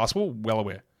style of basketball, well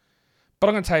aware. But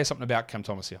I'm going to tell you something about Cam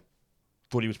Thomas here.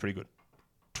 Thought he was pretty good.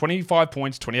 25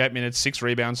 points, 28 minutes, 6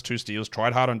 rebounds, 2 steals,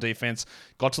 tried hard on defense,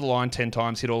 got to the line 10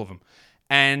 times, hit all of them.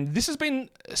 And this has been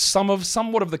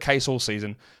somewhat of the case all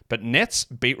season, but Nets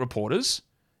beat reporters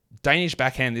Danish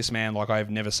backhand this man like I have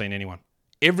never seen anyone.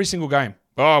 Every single game.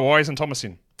 Oh, why isn't Thomas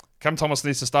in? Cam Thomas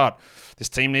needs to start. This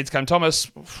team needs Cam Thomas.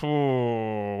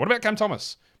 What about Cam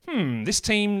Thomas? This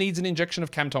team needs an injection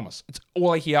of Cam Thomas. It's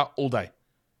all I hear all day.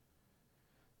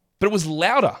 But it was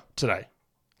louder today.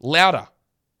 Louder.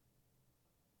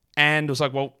 And it was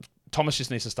like, well, Thomas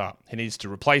just needs to start. He needs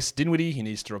to replace Dinwiddie. He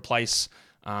needs to replace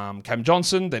Cam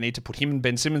Johnson. They need to put him and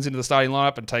Ben Simmons into the starting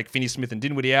lineup and take Finney-Smith and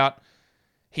Dinwiddie out.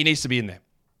 He needs to be in there.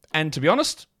 And to be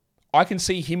honest, I can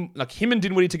see him and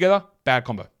Dinwiddie together, bad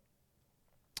combo.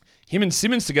 Him and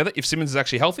Simmons together, if Simmons is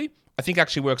actually healthy, I think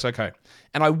actually works okay.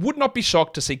 And I would not be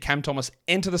shocked to see Cam Thomas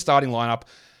enter the starting lineup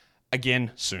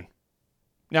again soon.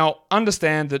 Now,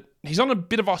 understand that he's on a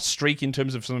bit of a streak in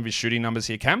terms of some of his shooting numbers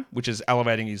here, Cam, which is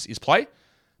elevating his play.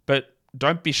 But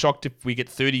don't be shocked if we get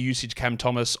 30 usage Cam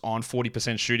Thomas on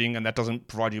 40% shooting and that doesn't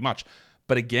provide you much.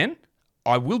 But again,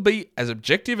 I will be as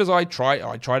objective as I try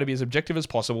to be as objective as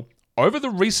possible. Over the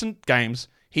recent games,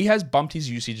 he has bumped his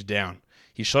usage down.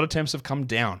 His shot attempts have come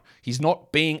down. He's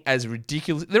not being as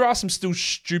ridiculous. There are some still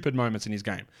stupid moments in his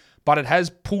game, but it has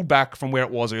pulled back from where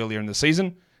it was earlier in the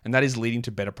season, and that is leading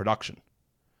to better production.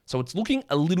 So it's looking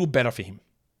a little better for him.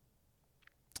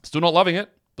 Still not loving it,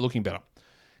 but looking better.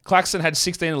 Claxton had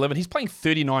 16-11. He's playing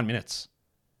 39 minutes.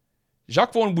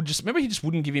 Jacques Vaughn he just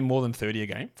wouldn't give him more than 30 a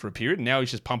game for a period, and now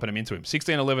he's just pumping him into him.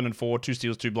 16, 11, and 4, 2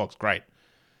 steals, 2 blocks. Great.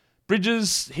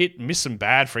 Bridges missed some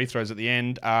bad free throws at the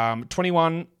end.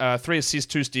 21, 3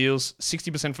 assists, 2 steals,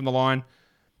 60% from the line.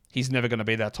 He's never going to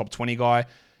be that top 20 guy.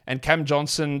 And Cam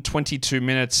Johnson, 22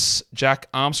 minutes. Jack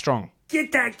Armstrong.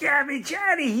 Get that garbage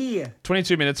out of here.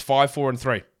 22 minutes, 5, 4, and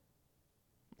 3.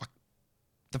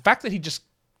 The fact that he just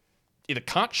either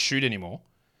can't shoot anymore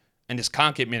and just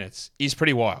can't get minutes is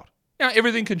pretty wild. Now,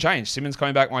 everything can change. Simmons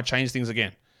coming back might change things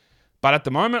again. But at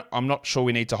the moment, I'm not sure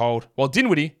we need to hold. Well,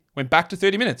 Dinwiddie went back to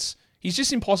 30 minutes. He's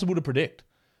just impossible to predict.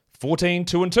 14,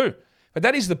 2, and 2. But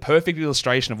that is the perfect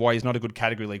illustration of why he's not a good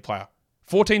category league player.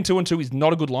 14, 2, and 2 is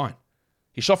not a good line.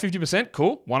 He shot 50%,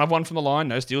 cool. 1 of 1 from the line,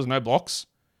 no steals, no blocks.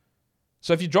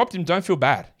 So if you dropped him, don't feel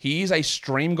bad. He is a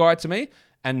stream guy to me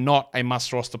and not a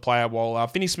must-roster player, while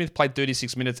Finney-Smith played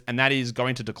 36 minutes, and that is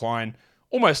going to decline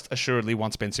almost assuredly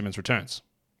once Ben Simmons returns.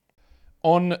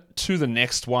 On to the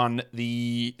next one,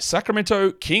 the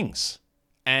Sacramento Kings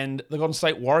and the Golden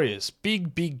State Warriors.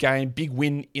 Big game, big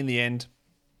win in the end.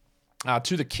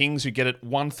 To the Kings, who get it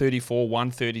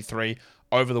 134-133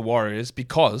 over the Warriors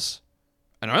because,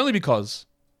 and only because,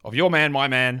 of your man, my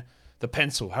man, the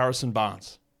pencil, Harrison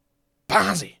Barnes.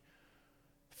 Barnesy!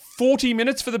 40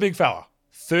 minutes for the big fella.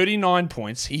 39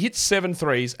 points. He hit 7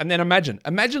 threes. And then imagine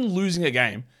losing a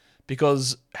game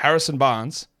because Harrison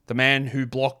Barnes, the man who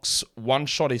blocks one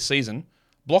shot a season,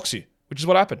 blocks you, which is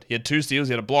what happened. He had 2 steals.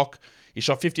 He had a block. He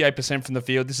shot 58% from the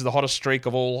field. This is the hottest streak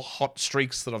of all hot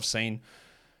streaks that I've seen.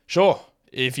 Sure,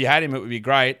 if you had him, it would be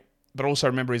great. But also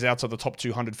remember, he's outside the top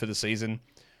 200 for the season.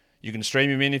 You can stream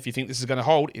him in if you think this is going to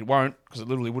hold. It won't, because it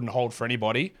literally wouldn't hold for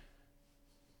anybody.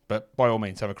 But by all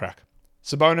means, have a crack.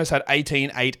 Sabonis had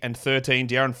 18, 8, and 13.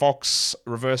 De'Aaron Fox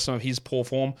reversed some of his poor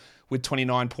form with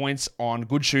 29 points on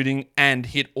good shooting and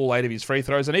hit all 8 of his free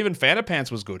throws. And even Pants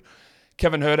was good.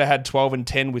 Kevin Huerter had 12 and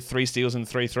 10 with 3 steals and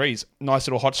 3 threes. Nice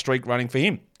little hot streak running for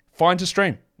him. Fine to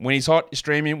stream. When he's hot, you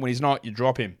stream him. When he's not, you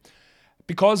drop him.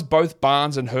 Because both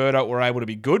Barnes and Huerter were able to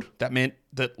be good, that meant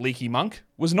that Leaky Monk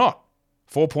was not.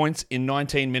 4 points in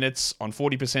 19 minutes on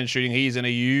 40% shooting. He is in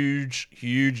a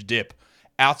huge dip.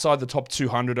 Outside the top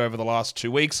 200 over the last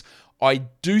 2 weeks. I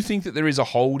do think that there is a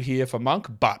hold here for Monk,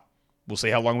 but we'll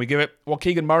see how long we give it. Well,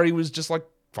 Keegan Murray was just like,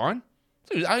 fine.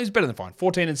 He was better than fine.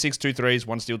 14 and 6, 2 threes,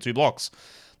 1 steal, 2 blocks.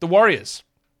 The Warriors.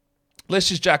 Let's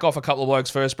just jack off a couple of blokes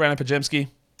first. Brandon Pajemski.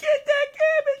 Get that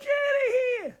garbage out of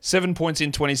here. 7 points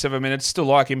in 27 minutes. Still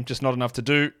like him, just not enough to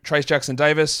do. Trace Jackson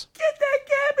Davis. Get that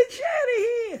garbage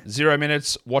out of here. 0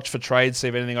 minutes. Watch for trades, see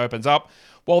if anything opens up.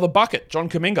 While the bucket, John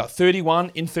Kuminga,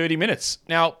 31 in 30 minutes.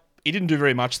 Now, he didn't do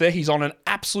very much there. He's on an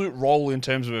absolute roll in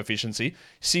terms of efficiency.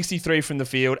 63 from the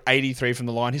field, 83 from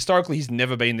the line. Historically, he's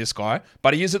never been this guy,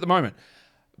 but he is at the moment.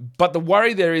 But the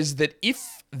worry there is that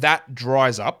if that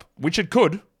dries up, which it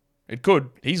could.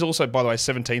 He's also, by the way,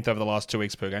 17th over the last 2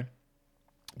 weeks per game.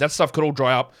 That stuff could all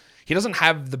dry up. He doesn't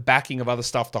have the backing of other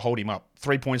stuff to hold him up.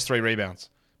 3 points, 3 rebounds.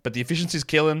 But the efficiency's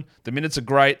killing. The minutes are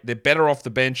great. They're better off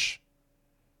the bench.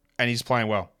 And he's playing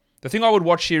well. The thing I would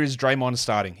watch here is Draymond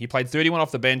starting. He played 31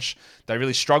 off the bench. They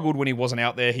really struggled when he wasn't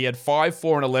out there. He had 5,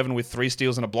 4, and 11 with 3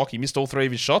 steals and a block. He missed all 3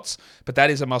 of his shots, but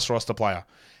that is a must-roster player.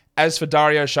 As for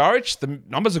Dario Saric, the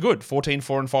numbers are good. 14,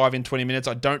 4, and 5 in 20 minutes.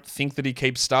 I don't think that he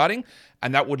keeps starting,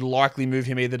 and that would likely move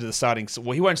him either to the starting...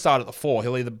 Well, he won't start at the 4.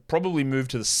 He'll either probably move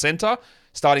to the center,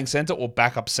 starting center, or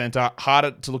backup center.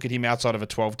 Harder to look at him outside of a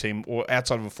 12-team or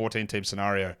outside of a 14-team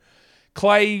scenario.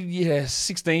 Clay,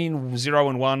 16, 0,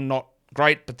 and 1, not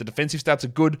great, but the defensive stats are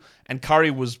good. And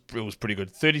Curry was pretty good.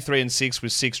 33 and 6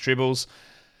 with 6 dribbles.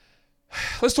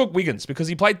 Let's talk Wiggins, because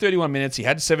he played 31 minutes. He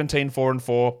had 17, 4 and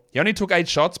 4. He only took 8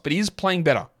 shots, but he's playing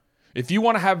better. If you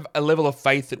want to have a level of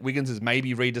faith that Wiggins is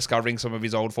maybe rediscovering some of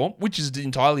his old form, which is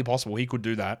entirely possible, he could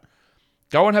do that,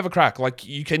 go and have a crack. Like,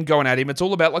 you can go and at him. It's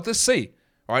all about, like, let's see.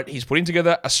 All right, he's putting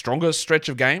together a stronger stretch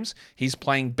of games. He's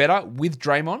playing better with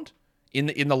Draymond in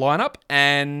the lineup,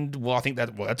 and, well, I think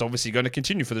that's obviously going to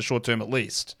continue for the short term at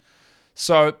least.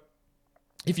 So,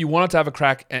 if you wanted to have a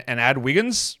crack and add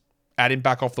Wiggins, add him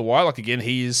back off the wire. Like, again,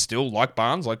 he is still, like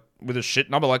Barnes, like, with a shit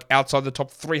number, like, outside the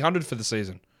top 300 for the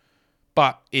season.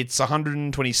 But it's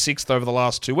 126th over the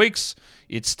last 2 weeks.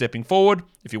 It's stepping forward.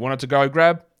 If you wanted to go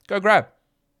grab.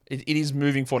 It is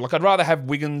moving forward. Like, I'd rather have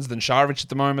Wiggins than Šarić at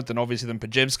the moment than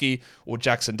Podziemski or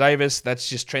Jackson Davis. That's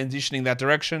just transitioning that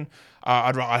direction.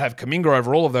 I'd have Kuminga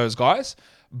over all of those guys,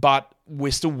 but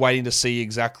we're still waiting to see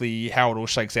exactly how it all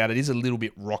shakes out. It is a little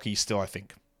bit rocky still, I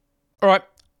think. All right,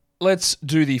 let's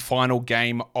do the final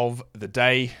game of the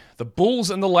day. The Bulls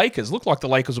and the Lakers. Looked like the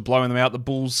Lakers were blowing them out. The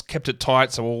Bulls kept it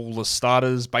tight, so all the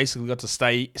starters basically got to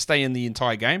stay in the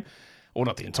entire game. Or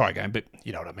not the entire game, but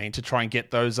you know what I mean, to try and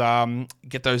get those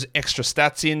extra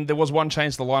stats in. There was one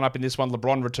change to the lineup in this one.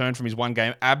 LeBron returned from his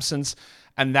 1-game absence,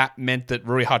 and that meant that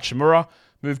Rui Hachimura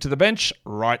moved to the bench,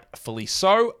 rightfully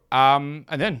so. And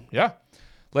then,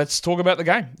 let's talk about the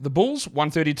game. The Bulls,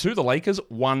 132. The Lakers,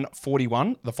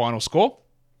 141, the final score.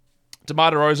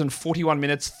 DeMar DeRozan, 41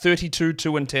 minutes, 32,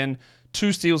 2 and 10,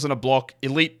 2 steals and a block,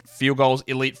 elite field goals,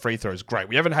 elite free throws. Great.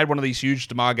 We haven't had one of these huge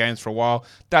DeMar games for a while.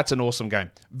 That's an awesome game.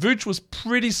 Vooch was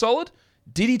pretty solid.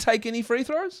 Did he take any free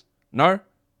throws? No.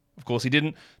 Of course he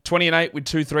didn't. 20 and 8 with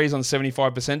 2 threes on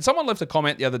 75%. Someone left a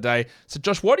comment the other day, said,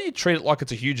 Josh, why do you treat it like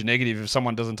it's a huge negative if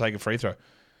someone doesn't take a free throw?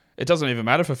 It doesn't even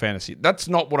matter for fantasy. That's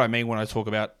not what I mean when I talk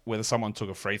about whether someone took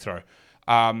a free throw.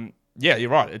 Yeah, you're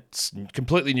right. It's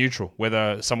completely neutral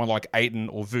whether someone like Ayton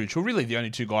or Vooch, who are really the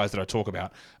only 2 guys that I talk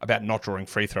about not drawing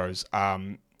free throws.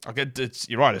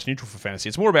 You're right. It's neutral for fantasy.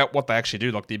 It's more about what they actually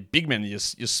do. Like the big men,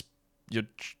 your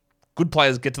good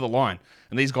players get to the line,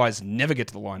 and these guys never get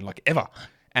to the line, like ever.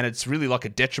 And it's really like a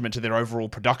detriment to their overall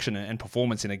production and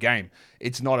performance in a game.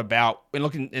 It's not about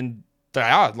and they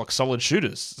are like solid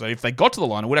shooters. So if they got to the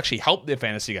line, it would actually help their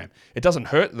fantasy game. It doesn't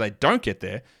hurt that they don't get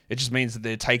there. It just means that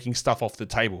they're taking stuff off the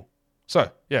table. So,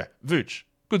 yeah, Vooch,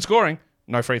 good scoring,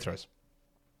 no free throws.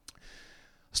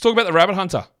 Let's talk about the Rabbit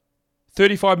Hunter.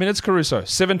 35 minutes, Caruso.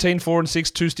 17, 4 and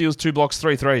 6, 2 steals, 2 blocks,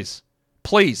 3 threes.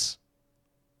 Please.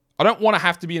 I don't want to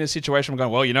have to be in a situation where I'm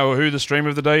going, well, you know who the stream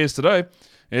of the day is today?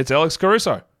 It's Alex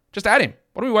Caruso. Just add him.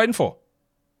 What are we waiting for?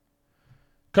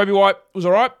 Kobe White was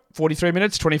all right. 43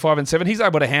 minutes, 25 and 7. He's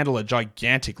able to handle a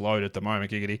gigantic load at the moment,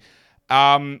 giggity.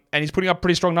 And he's putting up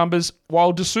pretty strong numbers,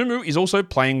 while Dosunmu is also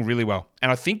playing really well. And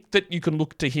I think that you can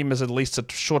look to him as at least a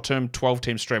short-term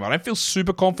 12-team stream. I don't feel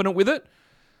super confident with it,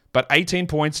 but 18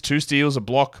 points, 2 steals, a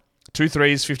block, 2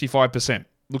 threes, 55%.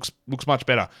 Looks much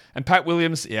better. And Pat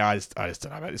Williams, I just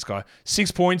don't know about this guy.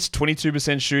 6 points,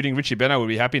 22% shooting. Richie Beno would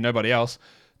be happy, nobody else.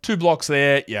 2 blocks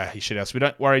there. Yeah, he shit out. So we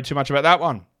don't worry too much about that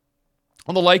one.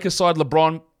 On the Lakers side,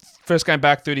 LeBron, first game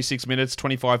back, 36 minutes,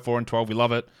 25, 4 and 12. We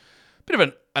love it. Bit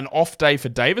of an off day for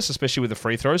Davis, especially with the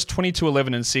free throws. 22,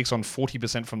 11 and 6 on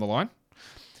 40% from the line.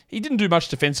 He didn't do much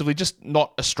defensively, just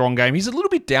not a strong game. He's a little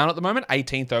bit down at the moment,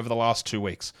 18th over the last 2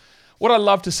 weeks. What I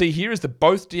love to see here is that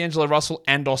both D'Angelo Russell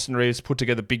and Austin Reeves put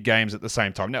together big games at the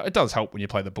same time. Now, it does help when you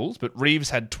play the Bulls, but Reeves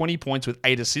had 20 points with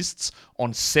 8 assists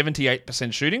on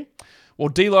 78% shooting. Well,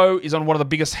 D'Lo is on one of the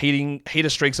biggest heater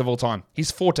streaks of all time.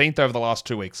 He's 14th over the last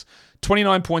 2 weeks.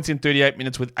 29 points in 38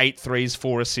 minutes with 8 threes,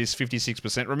 4 assists,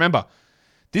 56%. Remember,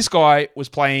 this guy was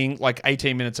playing like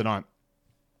 18 minutes a night.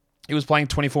 He was playing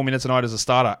 24 minutes a night as a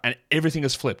starter, and everything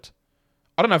has flipped.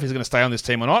 I don't know if he's going to stay on this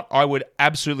team or not. I would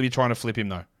absolutely be trying to flip him,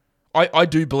 though. I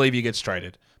do believe he gets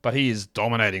traded, but he is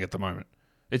dominating at the moment.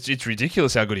 It's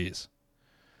ridiculous how good he is.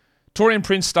 Taurean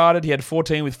Prince started. He had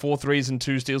 14 with 4 threes and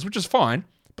 2 steals, which is fine.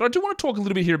 But I do want to talk a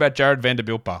little bit here about Jared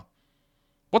Vanderbilt.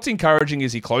 What's encouraging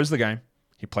is he closed the game.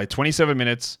 He played 27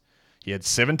 minutes. He had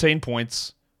 17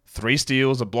 points, 3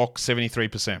 steals, a block,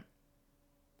 73%.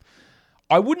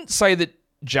 I wouldn't say that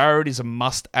Jared is a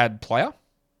must-add player,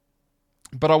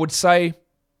 but I would say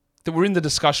that we're in the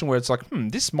discussion where it's like,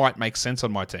 this might make sense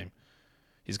on my team.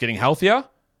 He's getting healthier.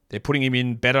 They're putting him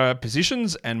in better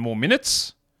positions and more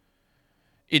minutes.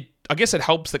 I guess it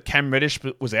helps that Cam Reddish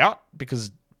was out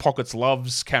because Pockets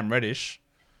loves Cam Reddish.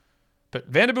 But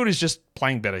Vanderbilt is just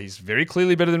playing better. He's very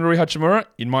clearly better than Rui Hachimura,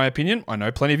 in my opinion. I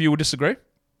know plenty of you will disagree.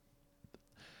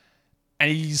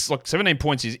 And he's like 17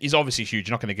 points is obviously huge.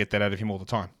 You're not going to get that out of him all the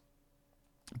time.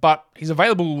 But he's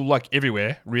available like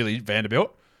everywhere, really,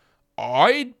 Vanderbilt.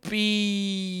 I'd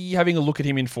be having a look at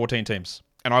him in 14 teams.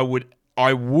 And I would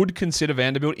I would consider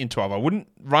Vanderbilt in 12. I wouldn't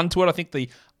run to it. I think the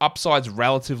upside's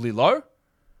relatively low,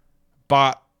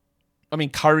 but I'm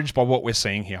encouraged by what we're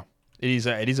seeing here.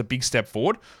 It is a big step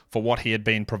forward for what he had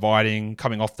been providing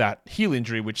coming off that heel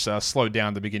injury, which slowed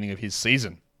down the beginning of his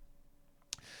season.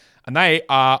 And they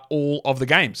are all of the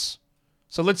games.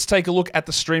 So let's take a look at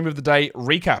the stream of the day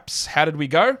recaps. How did we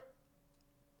go?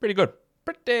 Pretty good.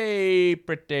 Pretty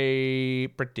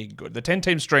good. The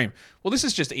 10-team stream. Well, this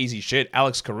is just easy shit.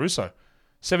 Alex Caruso.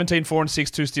 17, 4 and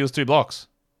 6, 2 steals, 2 blocks.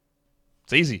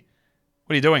 It's easy.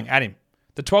 What are you doing? At him.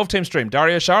 The 12-team stream,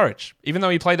 Dario Saric. Even though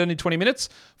he played only 20 minutes,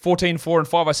 14, 4 and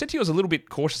 5. I said to you I was a little bit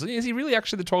cautious. Is he really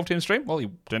actually the 12-team stream? Well, he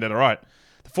turned out all right.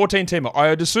 The 14-teamer,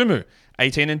 Ayo Dosunmu.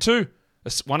 18 and 2.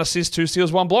 1 assist, 2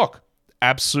 steals, 1 block.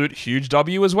 Absolute huge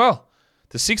W as well.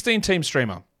 The 16-team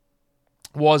streamer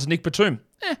was Nick Batum.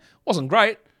 Wasn't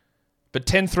great, but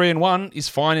 10, 3 and 1 is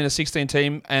fine in a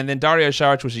 16-team. And then Dario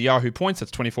Saric was your Yahoo points.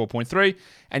 That's 24.3.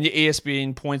 And your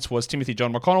ESPN points was Timothy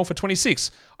John McConnell for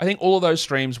 26. I think all of those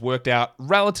streams worked out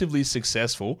relatively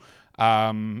successful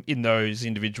in those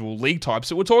individual league types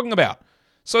that we're talking about.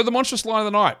 So the monstrous line of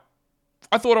the night.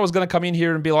 I thought I was going to come in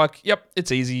here and be like, yep,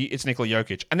 it's easy. It's Nikola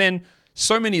Jokic. And then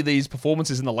so many of these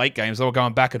performances in the late games, they were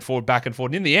going back and forward.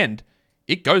 And in the end,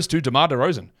 it goes to DeMar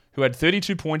DeRozan, who had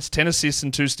 32 points, 10 assists,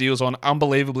 and 2 steals on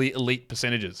unbelievably elite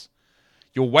percentages.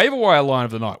 Your waiver wire line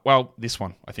of the night. Well, this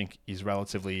one, I think, is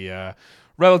relatively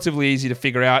easy to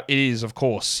figure out. It is, of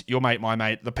course, your mate, my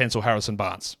mate, the Pencil Harrison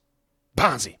Barnes.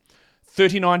 Barnesy.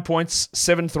 39 points,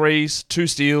 7 threes, 2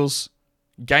 steals,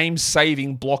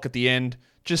 game-saving block at the end.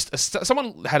 Just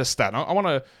someone had a stat. I want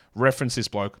to reference this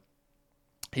bloke.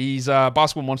 He's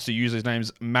Basketball Monster user. His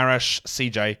name's Marash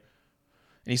CJ. And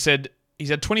he said he's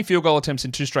had 20 field goal attempts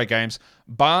in 2 straight games.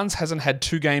 Barnes hasn't had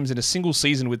 2 games in a single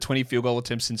season with 20 field goal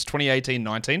attempts since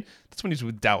 2018-19. That's when he was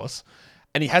with Dallas.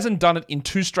 And he hasn't done it in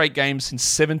 2 straight games since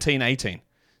 17-18.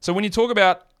 So when you talk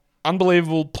about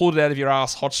unbelievable, pulled it out of your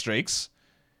ass hot streaks,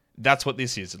 that's what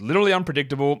this is. Literally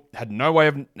unpredictable. Had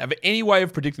any way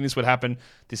of predicting this would happen.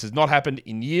 This has not happened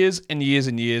in years and years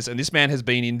and years. And this man has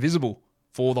been invisible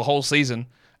for the whole season.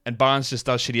 And Barnes just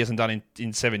does shit he hasn't done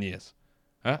in 7 years.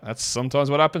 That's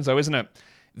sometimes what happens, though, isn't it?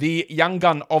 The young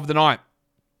gun of the night.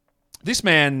 This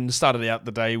man started out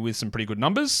the day with some pretty good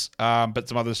numbers, but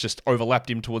some others just overlapped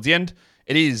him towards the end.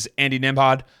 It is Andy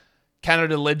Nembhard,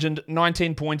 Canada legend,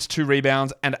 19 points, 2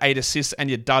 rebounds, and 8 assists, and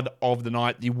your dud of the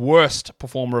night, the worst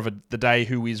performer of the day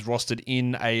who is rostered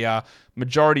in a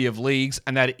majority of leagues,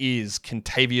 and that is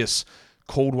Kentavious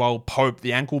Caldwell-Pope.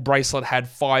 The ankle bracelet had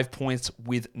 5 points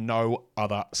with no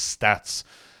other stats.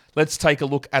 Let's take a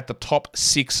look at the top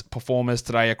 6 performers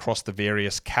today across the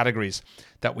various categories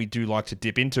that we do like to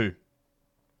dip into.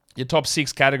 Your top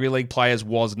 6 category league players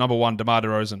was number 1, DeMar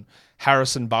DeRozan,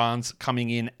 Harrison Barnes coming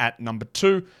in at number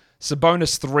 2,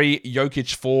 Sabonis 3,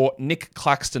 Jokic 4, Nick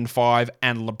Claxton 5,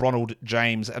 and LeBron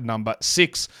James at number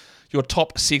 6. Your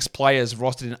top 6 players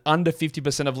rostered in under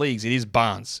 50% of leagues. It is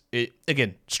Barnes.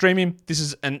 Again, stream him. This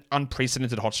is an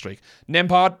unprecedented hot streak.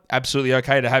 Nembhard, absolutely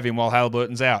okay to have him while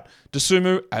Halliburton's out.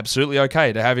 Dosunmu, absolutely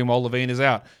okay to have him while Levine is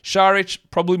out. Saric,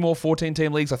 probably more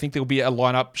 14-team leagues. I think there'll be a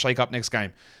lineup shake-up next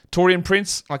game. Taurean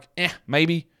Prince,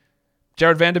 maybe.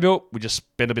 Jared Vanderbilt, we just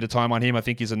spent a bit of time on him. I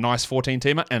think he's a nice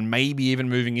 14-teamer and maybe even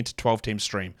moving into 12-team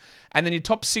stream. And then your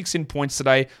top 6 in points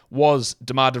today was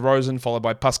DeMar DeRozan, followed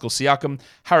by Pascal Siakam,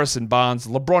 Harrison Barnes,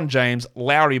 LeBron James,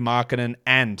 Lauri Markkanen,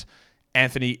 and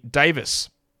Anthony Davis.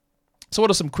 So what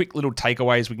are some quick little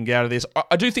takeaways we can get out of this?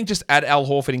 I do think just add Al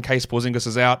Horford in case Porzingis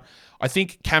is out. I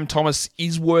think Cam Thomas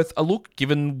is worth a look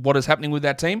given what is happening with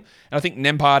that team. And I think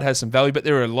Nembhard has some value, but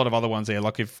there are a lot of other ones there.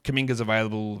 Like if Kuminga's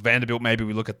available, Vanderbilt, maybe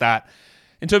we look at that.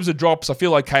 In terms of drops, I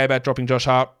feel okay about dropping Josh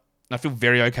Hart. I feel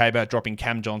very okay about dropping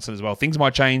Cam Johnson as well. Things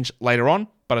might change later on,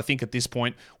 but I think at this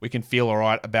point we can feel all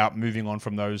right about moving on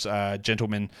from those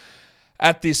gentlemen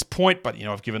at this point. But,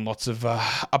 I've given lots of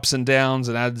ups and downs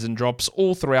and adds and drops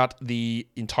all throughout the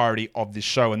entirety of this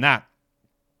show. And that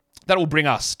will bring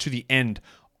us to the end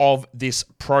of this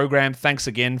program. Thanks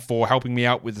again for helping me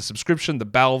out with the subscription, the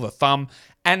bell, the thumb,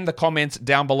 and the comments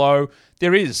down below.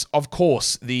 There is, of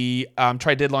course, the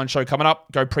trade deadline show coming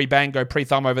up. Go pre-bang, go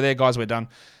pre-thumb over there. Guys, we're done.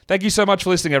 Thank you so much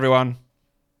for listening, everyone.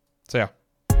 See ya.